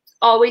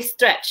always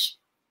stretch.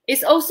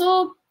 It's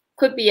also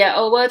could be an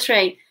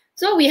overtrain.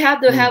 So we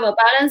have to have a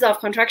balance of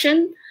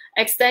contraction,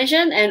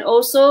 extension, and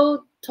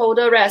also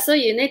total rest. So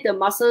you need the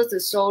muscles to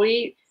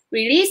slowly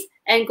release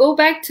and go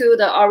back to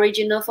the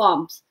original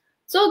forms.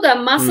 So the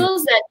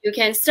muscles that you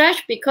can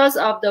stretch because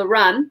of the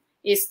run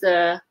is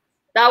the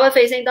downward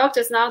facing dog.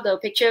 Just now the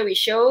picture we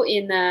show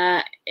in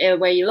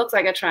where you look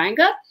like a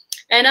triangle.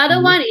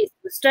 Another one is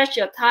to stretch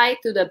your thigh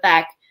to the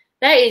back.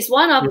 That is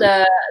one of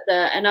the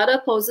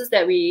another poses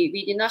that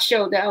we did not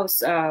show. That was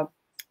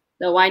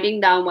the winding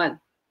down one.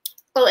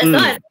 So as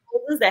long as the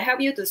poses that help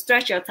you to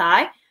stretch your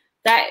thigh,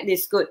 that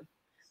is good.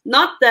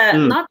 Not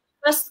the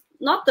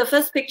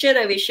first picture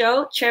that we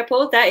show, chair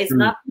pose. That is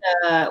not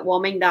the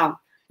warming down.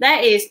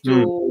 That is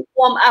to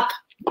warm up.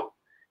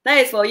 That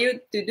is for you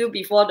to do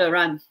before the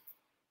run.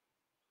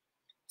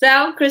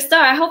 So, Crystal,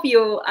 I hope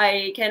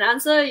I can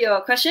answer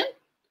your question.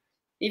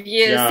 If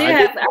you still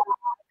have a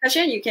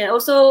question, you can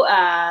also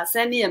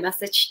send me a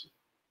message.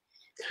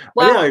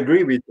 Well, I think I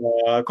agree with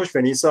Coach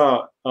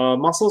Vanessa.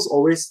 Muscles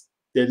always,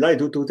 they like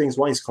to do two things.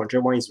 One is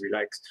contract, one is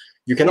relax.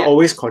 You cannot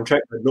always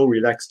contract but no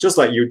relax. Just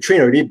like you train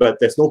already, but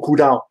there's no cool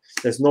down.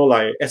 There's no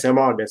like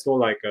SMR. There's no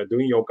like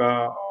doing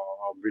yoga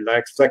or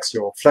relax, flex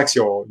your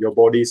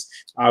bodies.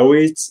 I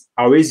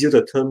always use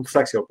the term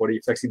flex your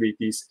body,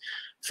 flexibilities.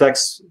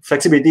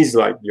 Flexibility is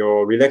like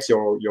relax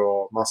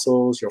your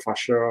muscles, your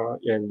fascia,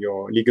 and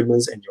your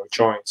ligaments and your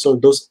joint. So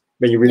those,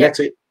 when you relax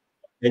it,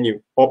 then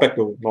you fall back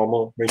to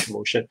normal range of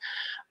motion.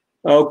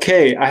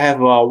 Okay, I have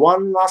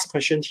one last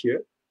question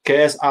here.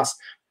 KS asks,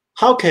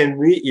 how can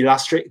we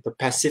illustrate the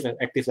passive and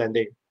active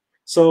landing?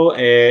 So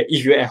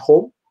if you're at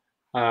home,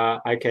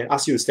 I can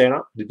ask you to stand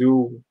up to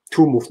do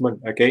two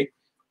movements, okay?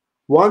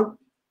 One,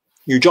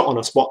 you jog on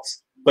the spot,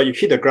 but you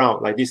hit the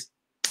ground like this,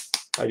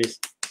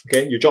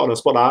 okay? You jog on the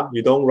spot,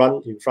 you don't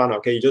run in front,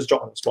 okay? You just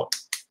jog on the spot.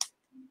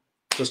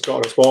 Just jog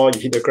on the spot,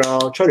 you hit the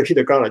ground, try to hit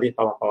the ground like this,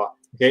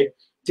 okay?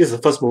 This is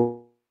the first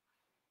move.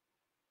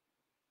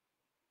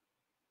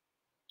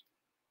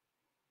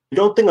 You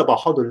don't think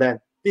about how to land.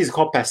 This is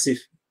called passive,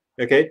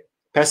 okay?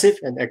 Passive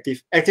and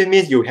active. Active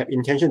means you have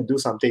intention to do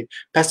something.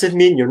 Passive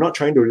means you're not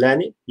trying to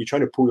land it, you're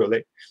trying to pull your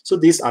leg. So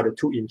these are the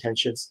two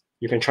intentions.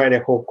 You can try it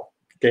at home,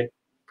 okay?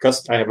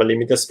 Because I have a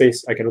limited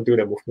space, I cannot do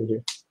the movement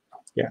here.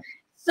 Yeah.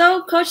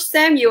 So Coach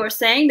Sam, you were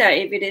saying that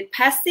if it is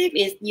passive,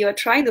 is you're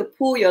trying to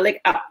pull your leg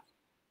up.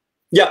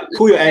 Yeah,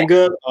 pull your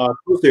ankle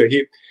close to your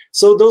hip.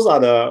 So those are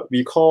the,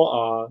 we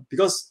call,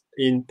 because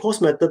in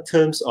post-method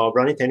terms of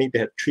running technique, they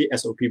have 3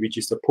 SOP, which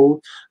is the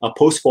pull,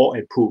 post, fall,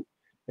 and pull.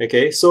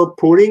 Okay, so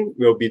pulling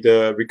will be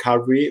the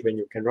recovery when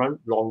you can run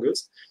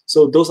longest.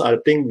 So those are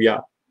the things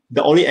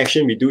the only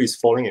action we do is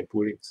falling and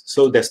pulling.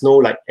 So there's no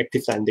like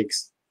active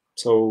landings.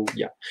 So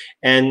yeah,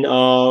 and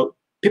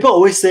people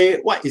always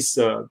say, what is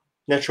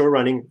natural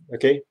running?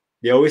 Okay,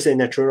 they always say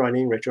natural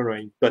running,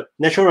 but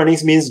natural running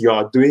means you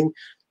are doing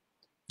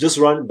just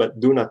run but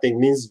do nothing,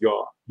 means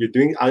you're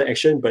doing other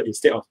action but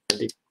instead of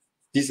landing.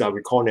 These are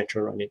we call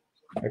natural running.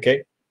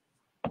 Okay.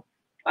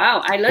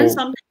 Wow, I learned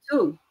something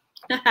too.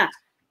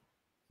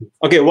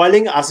 Okay, Wai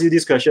Ling asked you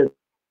this question.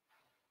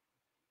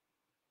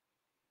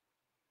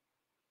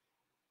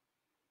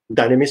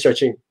 Dynamic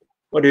stretching.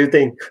 What do you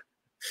think?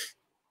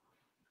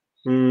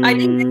 I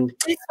think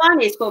this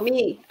one is for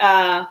me.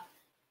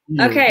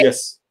 Okay.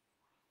 Yes.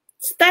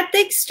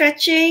 Static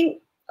stretching.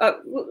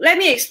 Let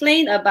me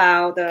explain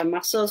about the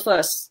muscles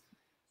first.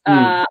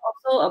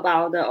 Also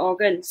about the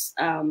organs.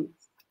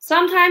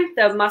 sometimes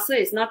the muscle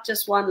is not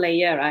just one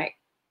layer, right?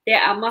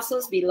 There are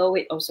muscles below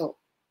it also,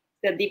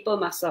 the deeper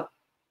muscle.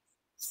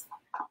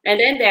 And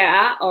then there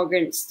are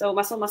organs, so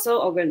muscle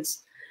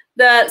organs.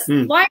 The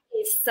why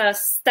is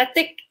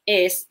static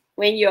is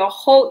when you're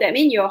that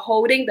means you're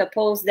holding the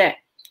pose there.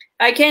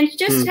 I can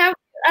just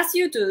ask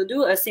you to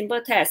do a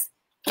simple test.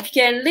 If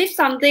you can lift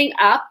something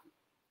up,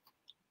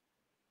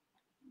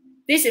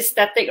 this is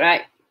static,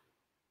 right?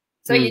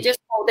 So you're just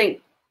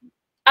holding.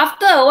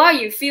 After a while,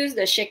 you feel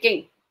the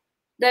shaking.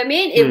 That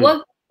means it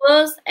works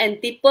first and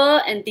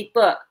deeper and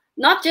deeper.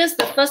 Not just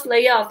the first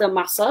layer of the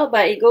muscle,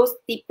 but it goes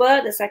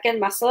deeper, the second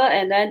muscle,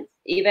 and then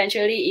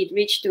eventually it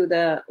reaches to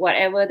the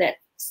whatever that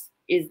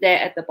is there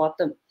at the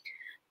bottom.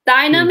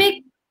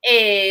 Dynamic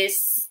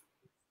is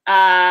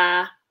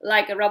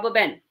like a rubber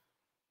band.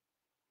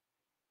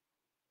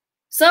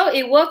 So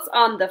it works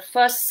on the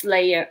first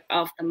layer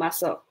of the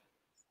muscle.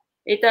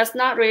 It does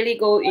not really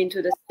go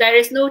into there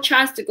is no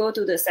chance to go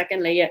to the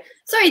second layer.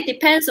 So it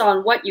depends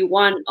on what you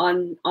want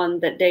on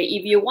that day.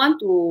 If you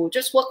want to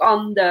just work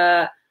on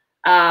the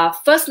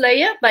first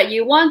layer, but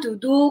you want to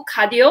do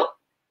cardio,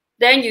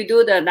 then you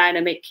do the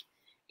dynamic.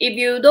 If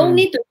you don't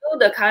need to do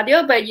the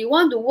cardio, but you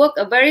want to work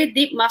a very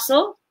deep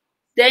muscle,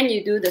 then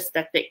you do the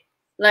static.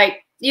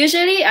 Like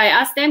usually I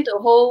ask them to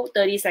hold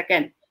 30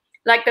 seconds.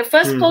 Like the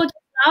first pose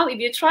now, if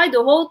you try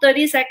to hold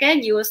 30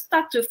 seconds, you will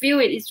start to feel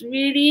it. It's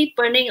really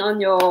burning on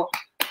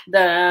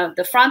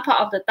the front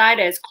part of the thigh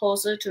that is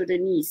closer to the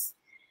knees.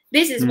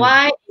 This is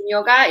why in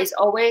yoga is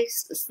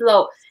always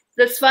slow.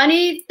 The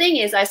funny thing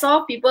is I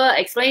saw people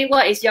explain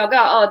what is yoga.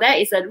 Oh, that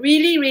is a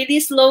really,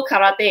 really slow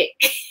karate.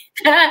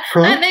 That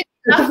makes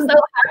me laugh so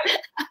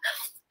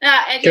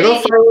hard.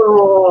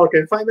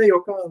 Can find the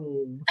yoga.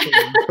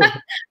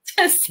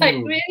 Just like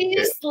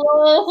really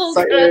slow.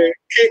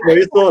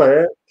 Very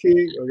slow,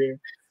 okay.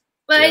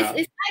 But it's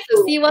nice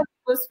to see what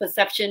people's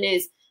perception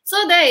is.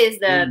 So that is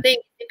the thing.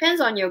 It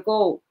depends on your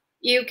goal.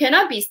 You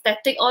cannot be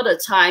static all the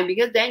time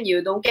because then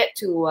you don't get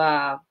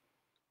to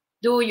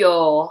do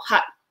your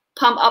heart,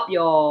 pump up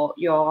your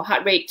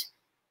heart rate.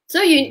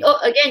 So you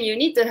again, you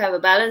need to have a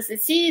balance and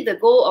see the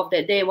goal of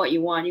that day, what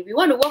you want. If you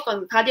want to work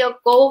on cardio,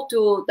 go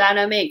to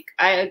dynamic.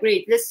 I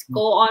agree. Let's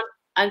go on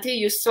until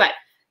you sweat.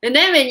 And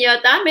then when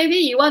you're done, maybe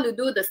you want to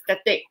do the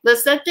static. The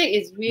static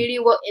is really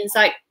work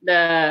inside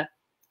the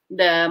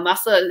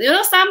muscle. You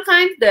know,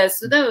 sometimes the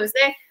student will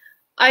say,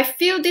 I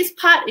feel this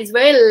part is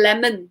very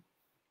lemon.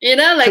 You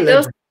know, like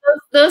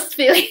those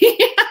feelings.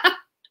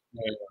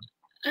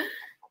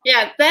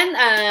 Yeah,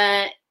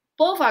 then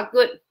both are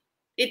good.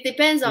 It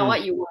depends on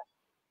what you want.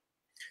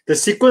 The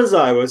sequence,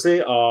 I would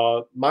say,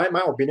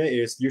 my opinion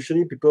is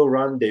usually people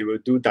run, they will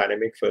do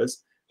dynamic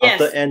first.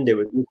 After end, they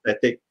will do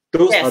static.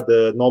 Those are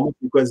the normal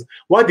sequence.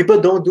 Why people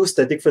don't do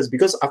static first?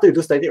 Because after you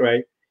do static,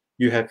 right,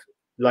 you have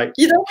like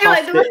you don't feel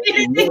like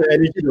the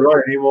energy to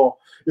run anymore.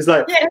 It's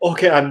like,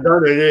 okay, I'm done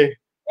already.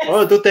 I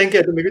want to do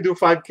 10K, maybe do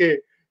 5K.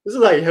 This is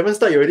like you haven't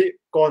started, you're already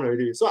gone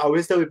already. So I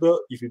always tell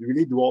people, if you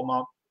really do warm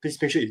up, please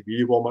make sure it's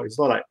really warm up. It's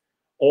not like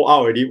all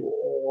out already.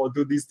 Oh,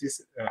 do this.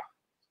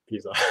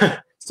 Please.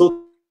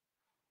 So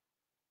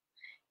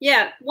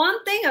yeah,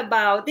 one thing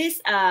about this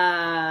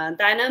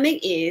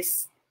dynamic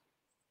is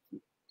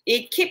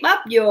it keep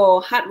up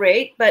your heart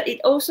rate, but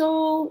it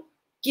also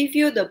give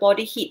you the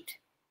body heat.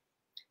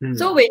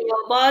 So when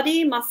your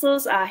body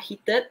muscles are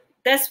heated,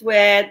 that's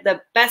where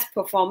the best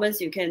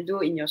performance you can do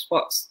in your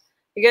sports,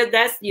 because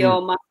that's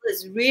your muscle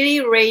is really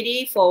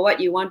ready for what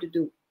you want to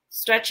do,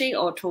 stretching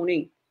or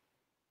toning.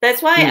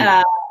 That's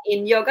why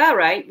in yoga,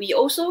 right, we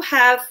also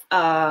have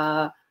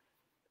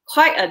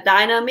quite a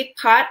dynamic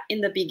part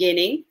in the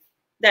beginning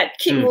that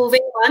keep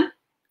moving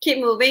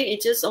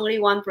it's just only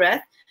one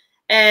breath.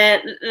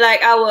 And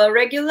like our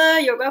regular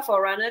yoga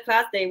for runner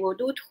class, they will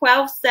do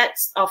 12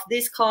 sets of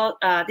this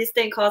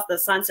thing called the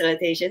sun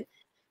salutation.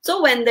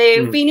 So when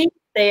they finish,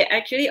 they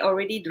actually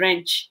already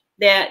drenched.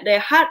 Their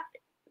heart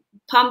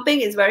pumping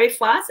is very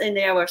fast and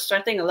they are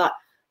sweating a lot.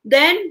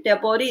 Then their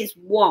body is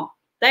warm.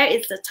 That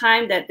is the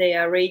time that they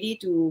are ready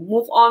to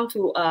move on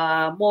to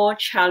more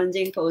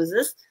challenging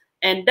poses.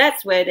 And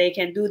that's where they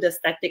can do the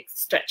static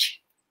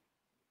stretch.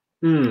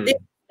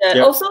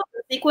 Also,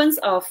 the sequence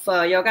of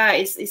yoga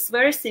is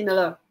very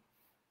similar.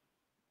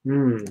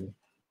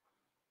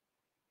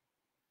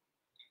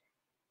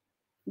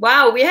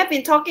 Wow, we have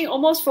been talking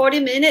almost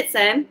 40 minutes,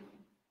 Sam.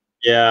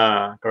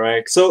 Yeah,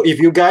 correct. So if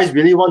you guys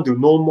really want to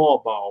know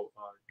more about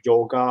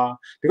yoga,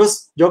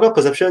 because yoga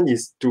perception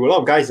is to a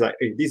lot of guys like,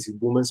 hey, this is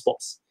women's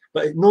sports.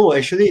 But no,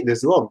 actually,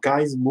 there's a lot of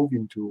guys move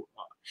into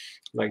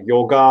like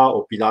yoga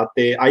or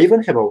Pilates. I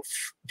even have a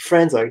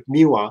friend like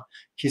Miu.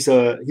 He's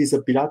a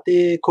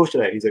Pilates coach.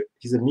 Like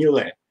he's a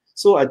male.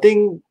 So I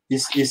think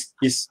is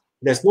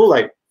there's no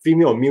like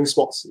female or male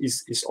sports.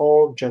 It's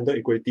all gender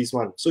equalities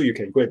one. So you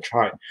can go and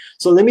try.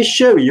 So let me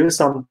share with you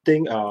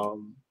something.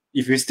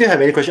 If you still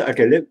have any questions,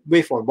 okay, let's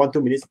wait for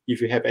 1-2 minutes if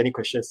you have any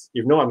questions.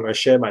 If no, I'm going to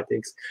share my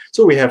things.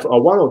 So we have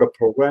one of the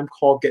program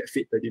called Get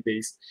Fit 30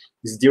 Days.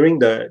 It's during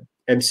the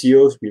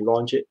MCOs, we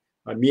launch it.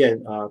 Me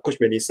and Coach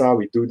Vanessa,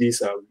 we do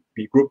this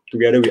we group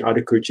together with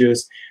other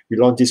coaches, we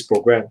launch this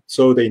program.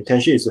 So the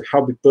intention is to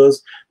help people,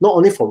 not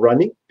only for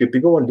running, if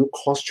people want to do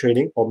cross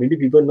training, or maybe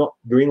people not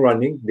doing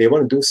running, they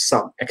want to do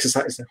some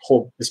exercise at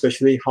home,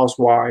 especially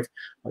housewife,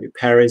 or your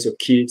parents, your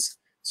kids.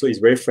 So it's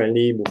very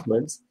friendly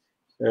movements.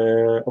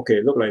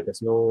 Okay, look like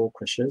there's no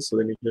questions. So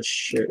let me just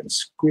share the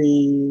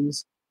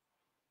screens.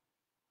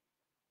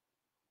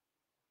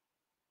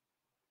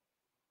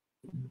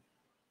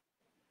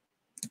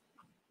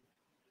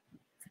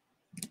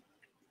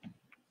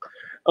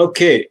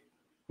 Okay,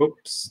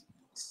 oops.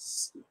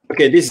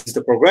 Okay, this is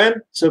the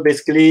program. So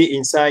basically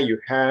inside you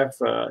have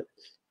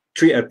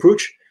three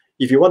approach.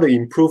 If you want to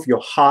improve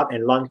your heart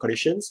and lung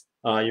conditions,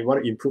 you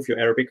want to improve your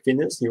aerobic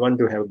fitness, you want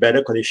to have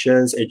better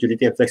conditions,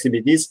 agility and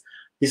flexibilities,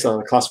 these are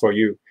the class for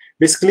you.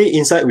 Basically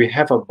inside we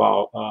have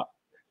about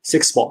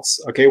 6 sports.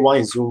 Okay, one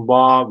is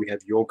Zumba, we have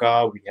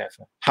yoga, we have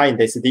high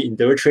intensity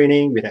interval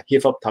training, we have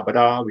hip hop,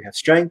 tabata, we have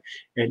strength,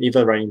 and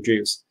even running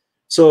drills.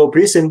 So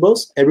pretty simple.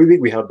 Every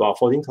week we have about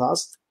 14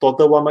 classes.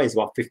 Total 1 month is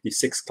about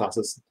 56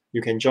 classes.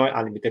 You can join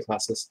unlimited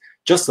classes.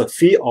 Just a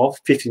fee of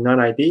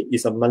 $59.90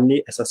 is a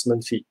monthly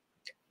assessment fee.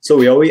 So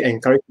we always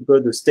encourage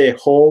people to stay at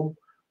home,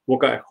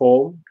 work out at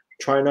home,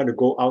 try not to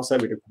go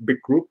outside with a big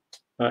group,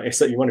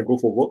 except you want to go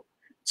for work.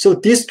 So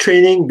this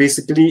training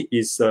basically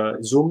is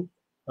Zoom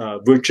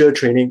virtual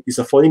training. It's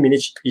a 40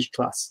 minutes each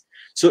class.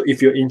 So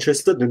if you're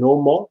interested to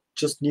know more,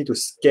 just need to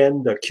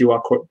scan the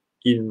QR code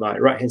in my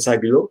right hand side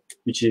below,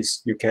 which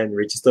is you can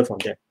register from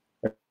there.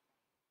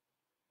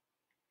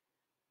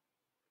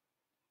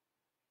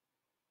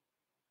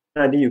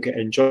 I think you can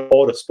enjoy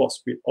all the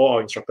sports with all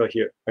our instructors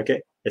here,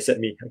 okay? Except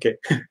me, okay?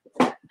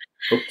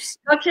 Oops.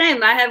 Okay,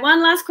 I have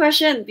one last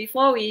question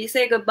before we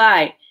say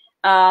goodbye.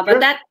 But Sure.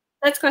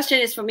 that question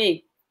is for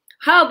me.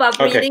 How about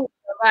Okay. breathing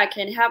yoga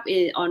can help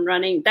on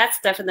running? That's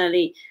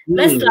definitely.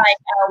 Let's like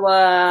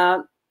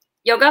our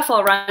yoga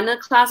for runner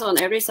class on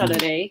every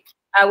Saturday.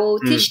 I will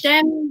teach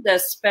them the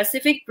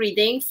specific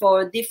breathing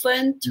for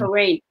different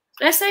terrain.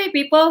 Let's say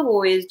people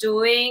who is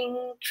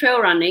doing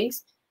trail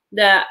runnings,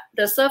 the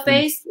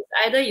surface,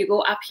 either you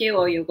go uphill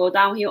or you go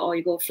downhill or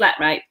you go flat,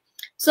 right?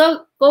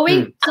 So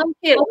going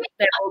uphill,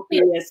 there will be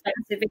a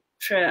specific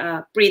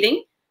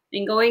breathing.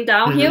 In going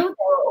downhill, there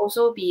will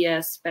also be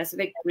a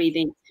specific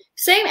breathing.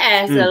 Same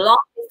as the long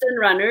distance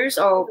runners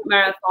or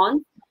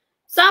marathon.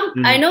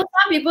 I know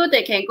some people,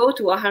 they can go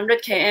to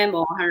 100 km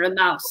or 100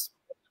 miles.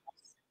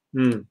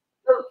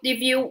 So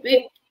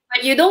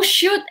but you don't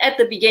shoot at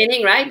the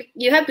beginning, right?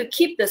 You have to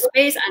keep the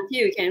space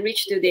until you can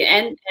reach to the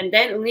end, and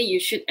then only you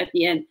shoot at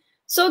the end.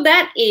 So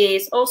that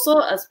is also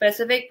a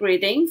specific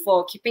breathing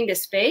for keeping the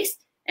space.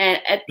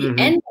 And at the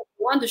end, if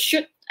you want to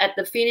shoot at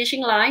the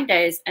finishing line,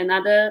 there is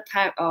another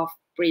type of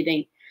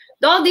breathing.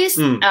 All this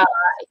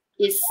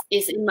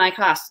is in my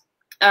class.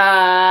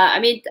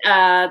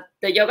 The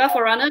yoga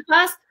for runner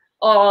class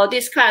or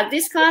this class.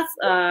 This class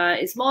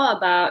is more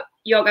about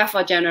yoga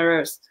for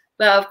generals.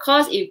 But of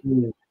course, if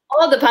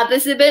all the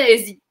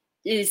participant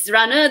is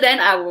runner, then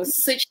I will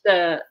switch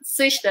the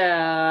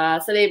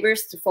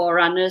syllabus for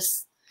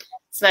runners,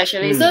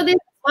 especially. So this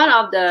is one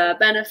of the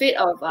benefit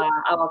of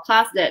our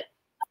class, that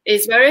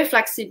is very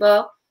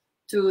flexible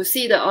to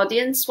see the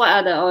audience, what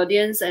are the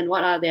audience, and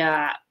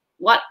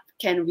what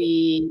can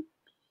we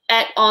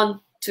add on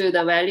to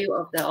the value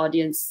of the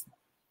audience.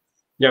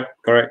 Yeah,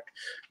 correct.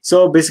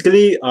 So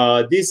basically,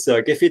 this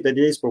Get Fit 30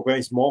 Days program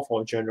is more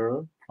for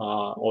general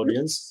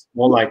audience,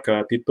 more like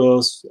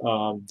people,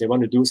 they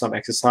want to do some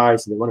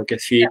exercise, they want to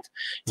get fit.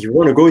 If you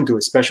want to go into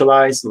a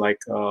specialized, like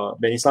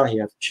Vanessa,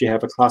 she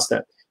have a class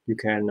that you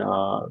can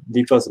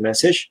leave us a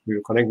message. We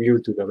will connect you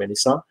to the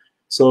Vanessa.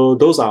 So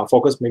those are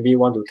focused, maybe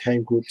 1 to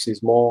 10 groups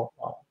is more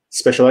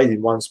specialized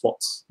in one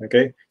sports.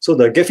 Okay, so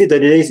the Get Fit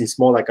 30 Days is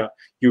more like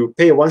you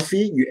pay one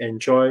fee, you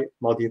enjoy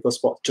multiple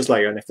sports, just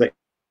like your Netflix.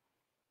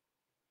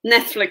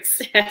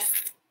 Netflix, yes.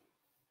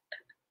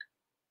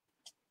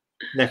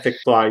 Netflix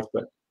Live,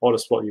 but all the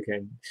sport you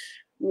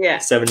can.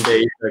 7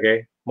 days,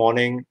 okay,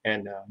 morning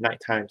and night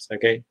times,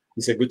 okay.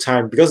 It's a good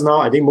time because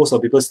now I think most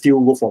of people still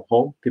work from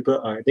home.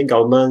 I think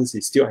governments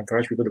is still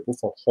encourage people to work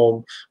from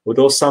home.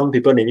 Although some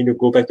people, they need to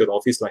go back to the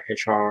office like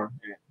HR.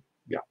 And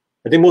yeah,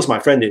 I think most of my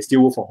friends, they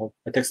still work from home.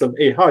 I text them,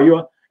 hey, how are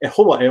you? At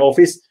home or at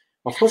office?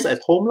 Of course, at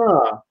home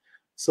lah.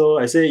 So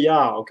I say,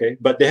 yeah, okay.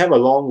 But they have a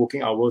long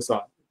working hours,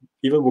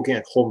 even working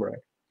at home, right?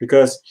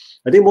 Because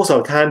I think most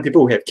of the time,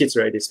 people who have kids,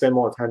 right, they spend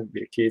more time with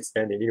the kids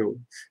and they need to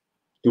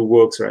do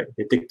works, right?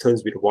 They take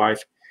turns with the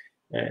wife.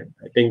 And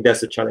I think that's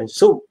the challenge.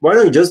 So why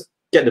don't you just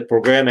get the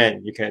program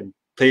and you can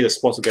play the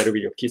sports together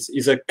with your kids.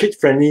 It's a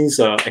kid-friendly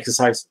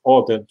exercise,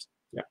 all of them,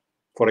 yeah,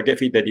 for the Get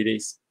Fit 30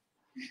 Days.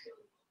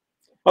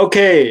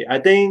 Okay, I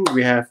think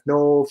we have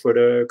no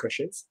further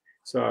questions.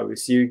 So I will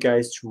see you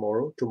guys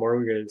tomorrow.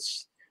 Tomorrow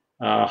is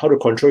how to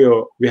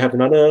control we have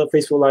another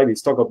Facebook Live. We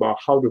talk about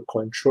how to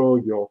control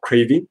your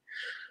craving.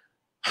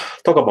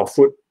 Talk about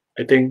food.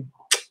 I think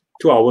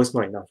 2 hours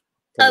not enough.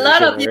 A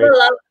lot of people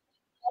love.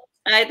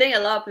 I think a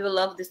lot of people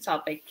love this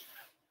topic.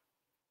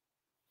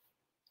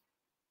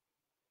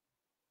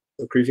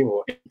 Craving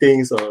or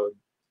things or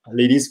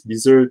ladies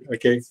dessert.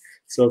 Okay,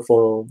 so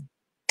for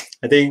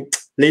I think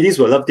ladies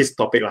will love this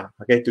topic lah.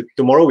 Okay,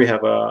 tomorrow we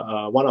have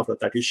one of the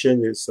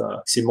dietitian is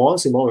Simone.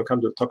 Simone will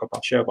come to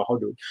share about how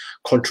to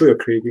control your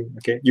craving.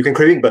 Okay, you can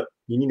craving, but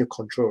you need to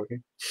control. Okay.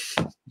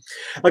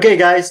 Okay,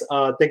 guys.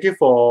 Thank you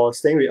for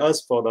staying with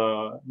us for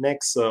the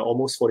next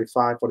almost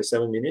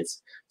 47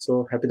 minutes.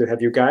 So happy to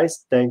have you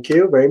guys. Thank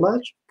you very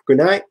much. Good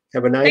night.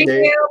 Have a nice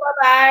day. Thank you. Bye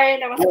bye.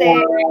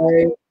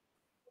 Namaste. Bye.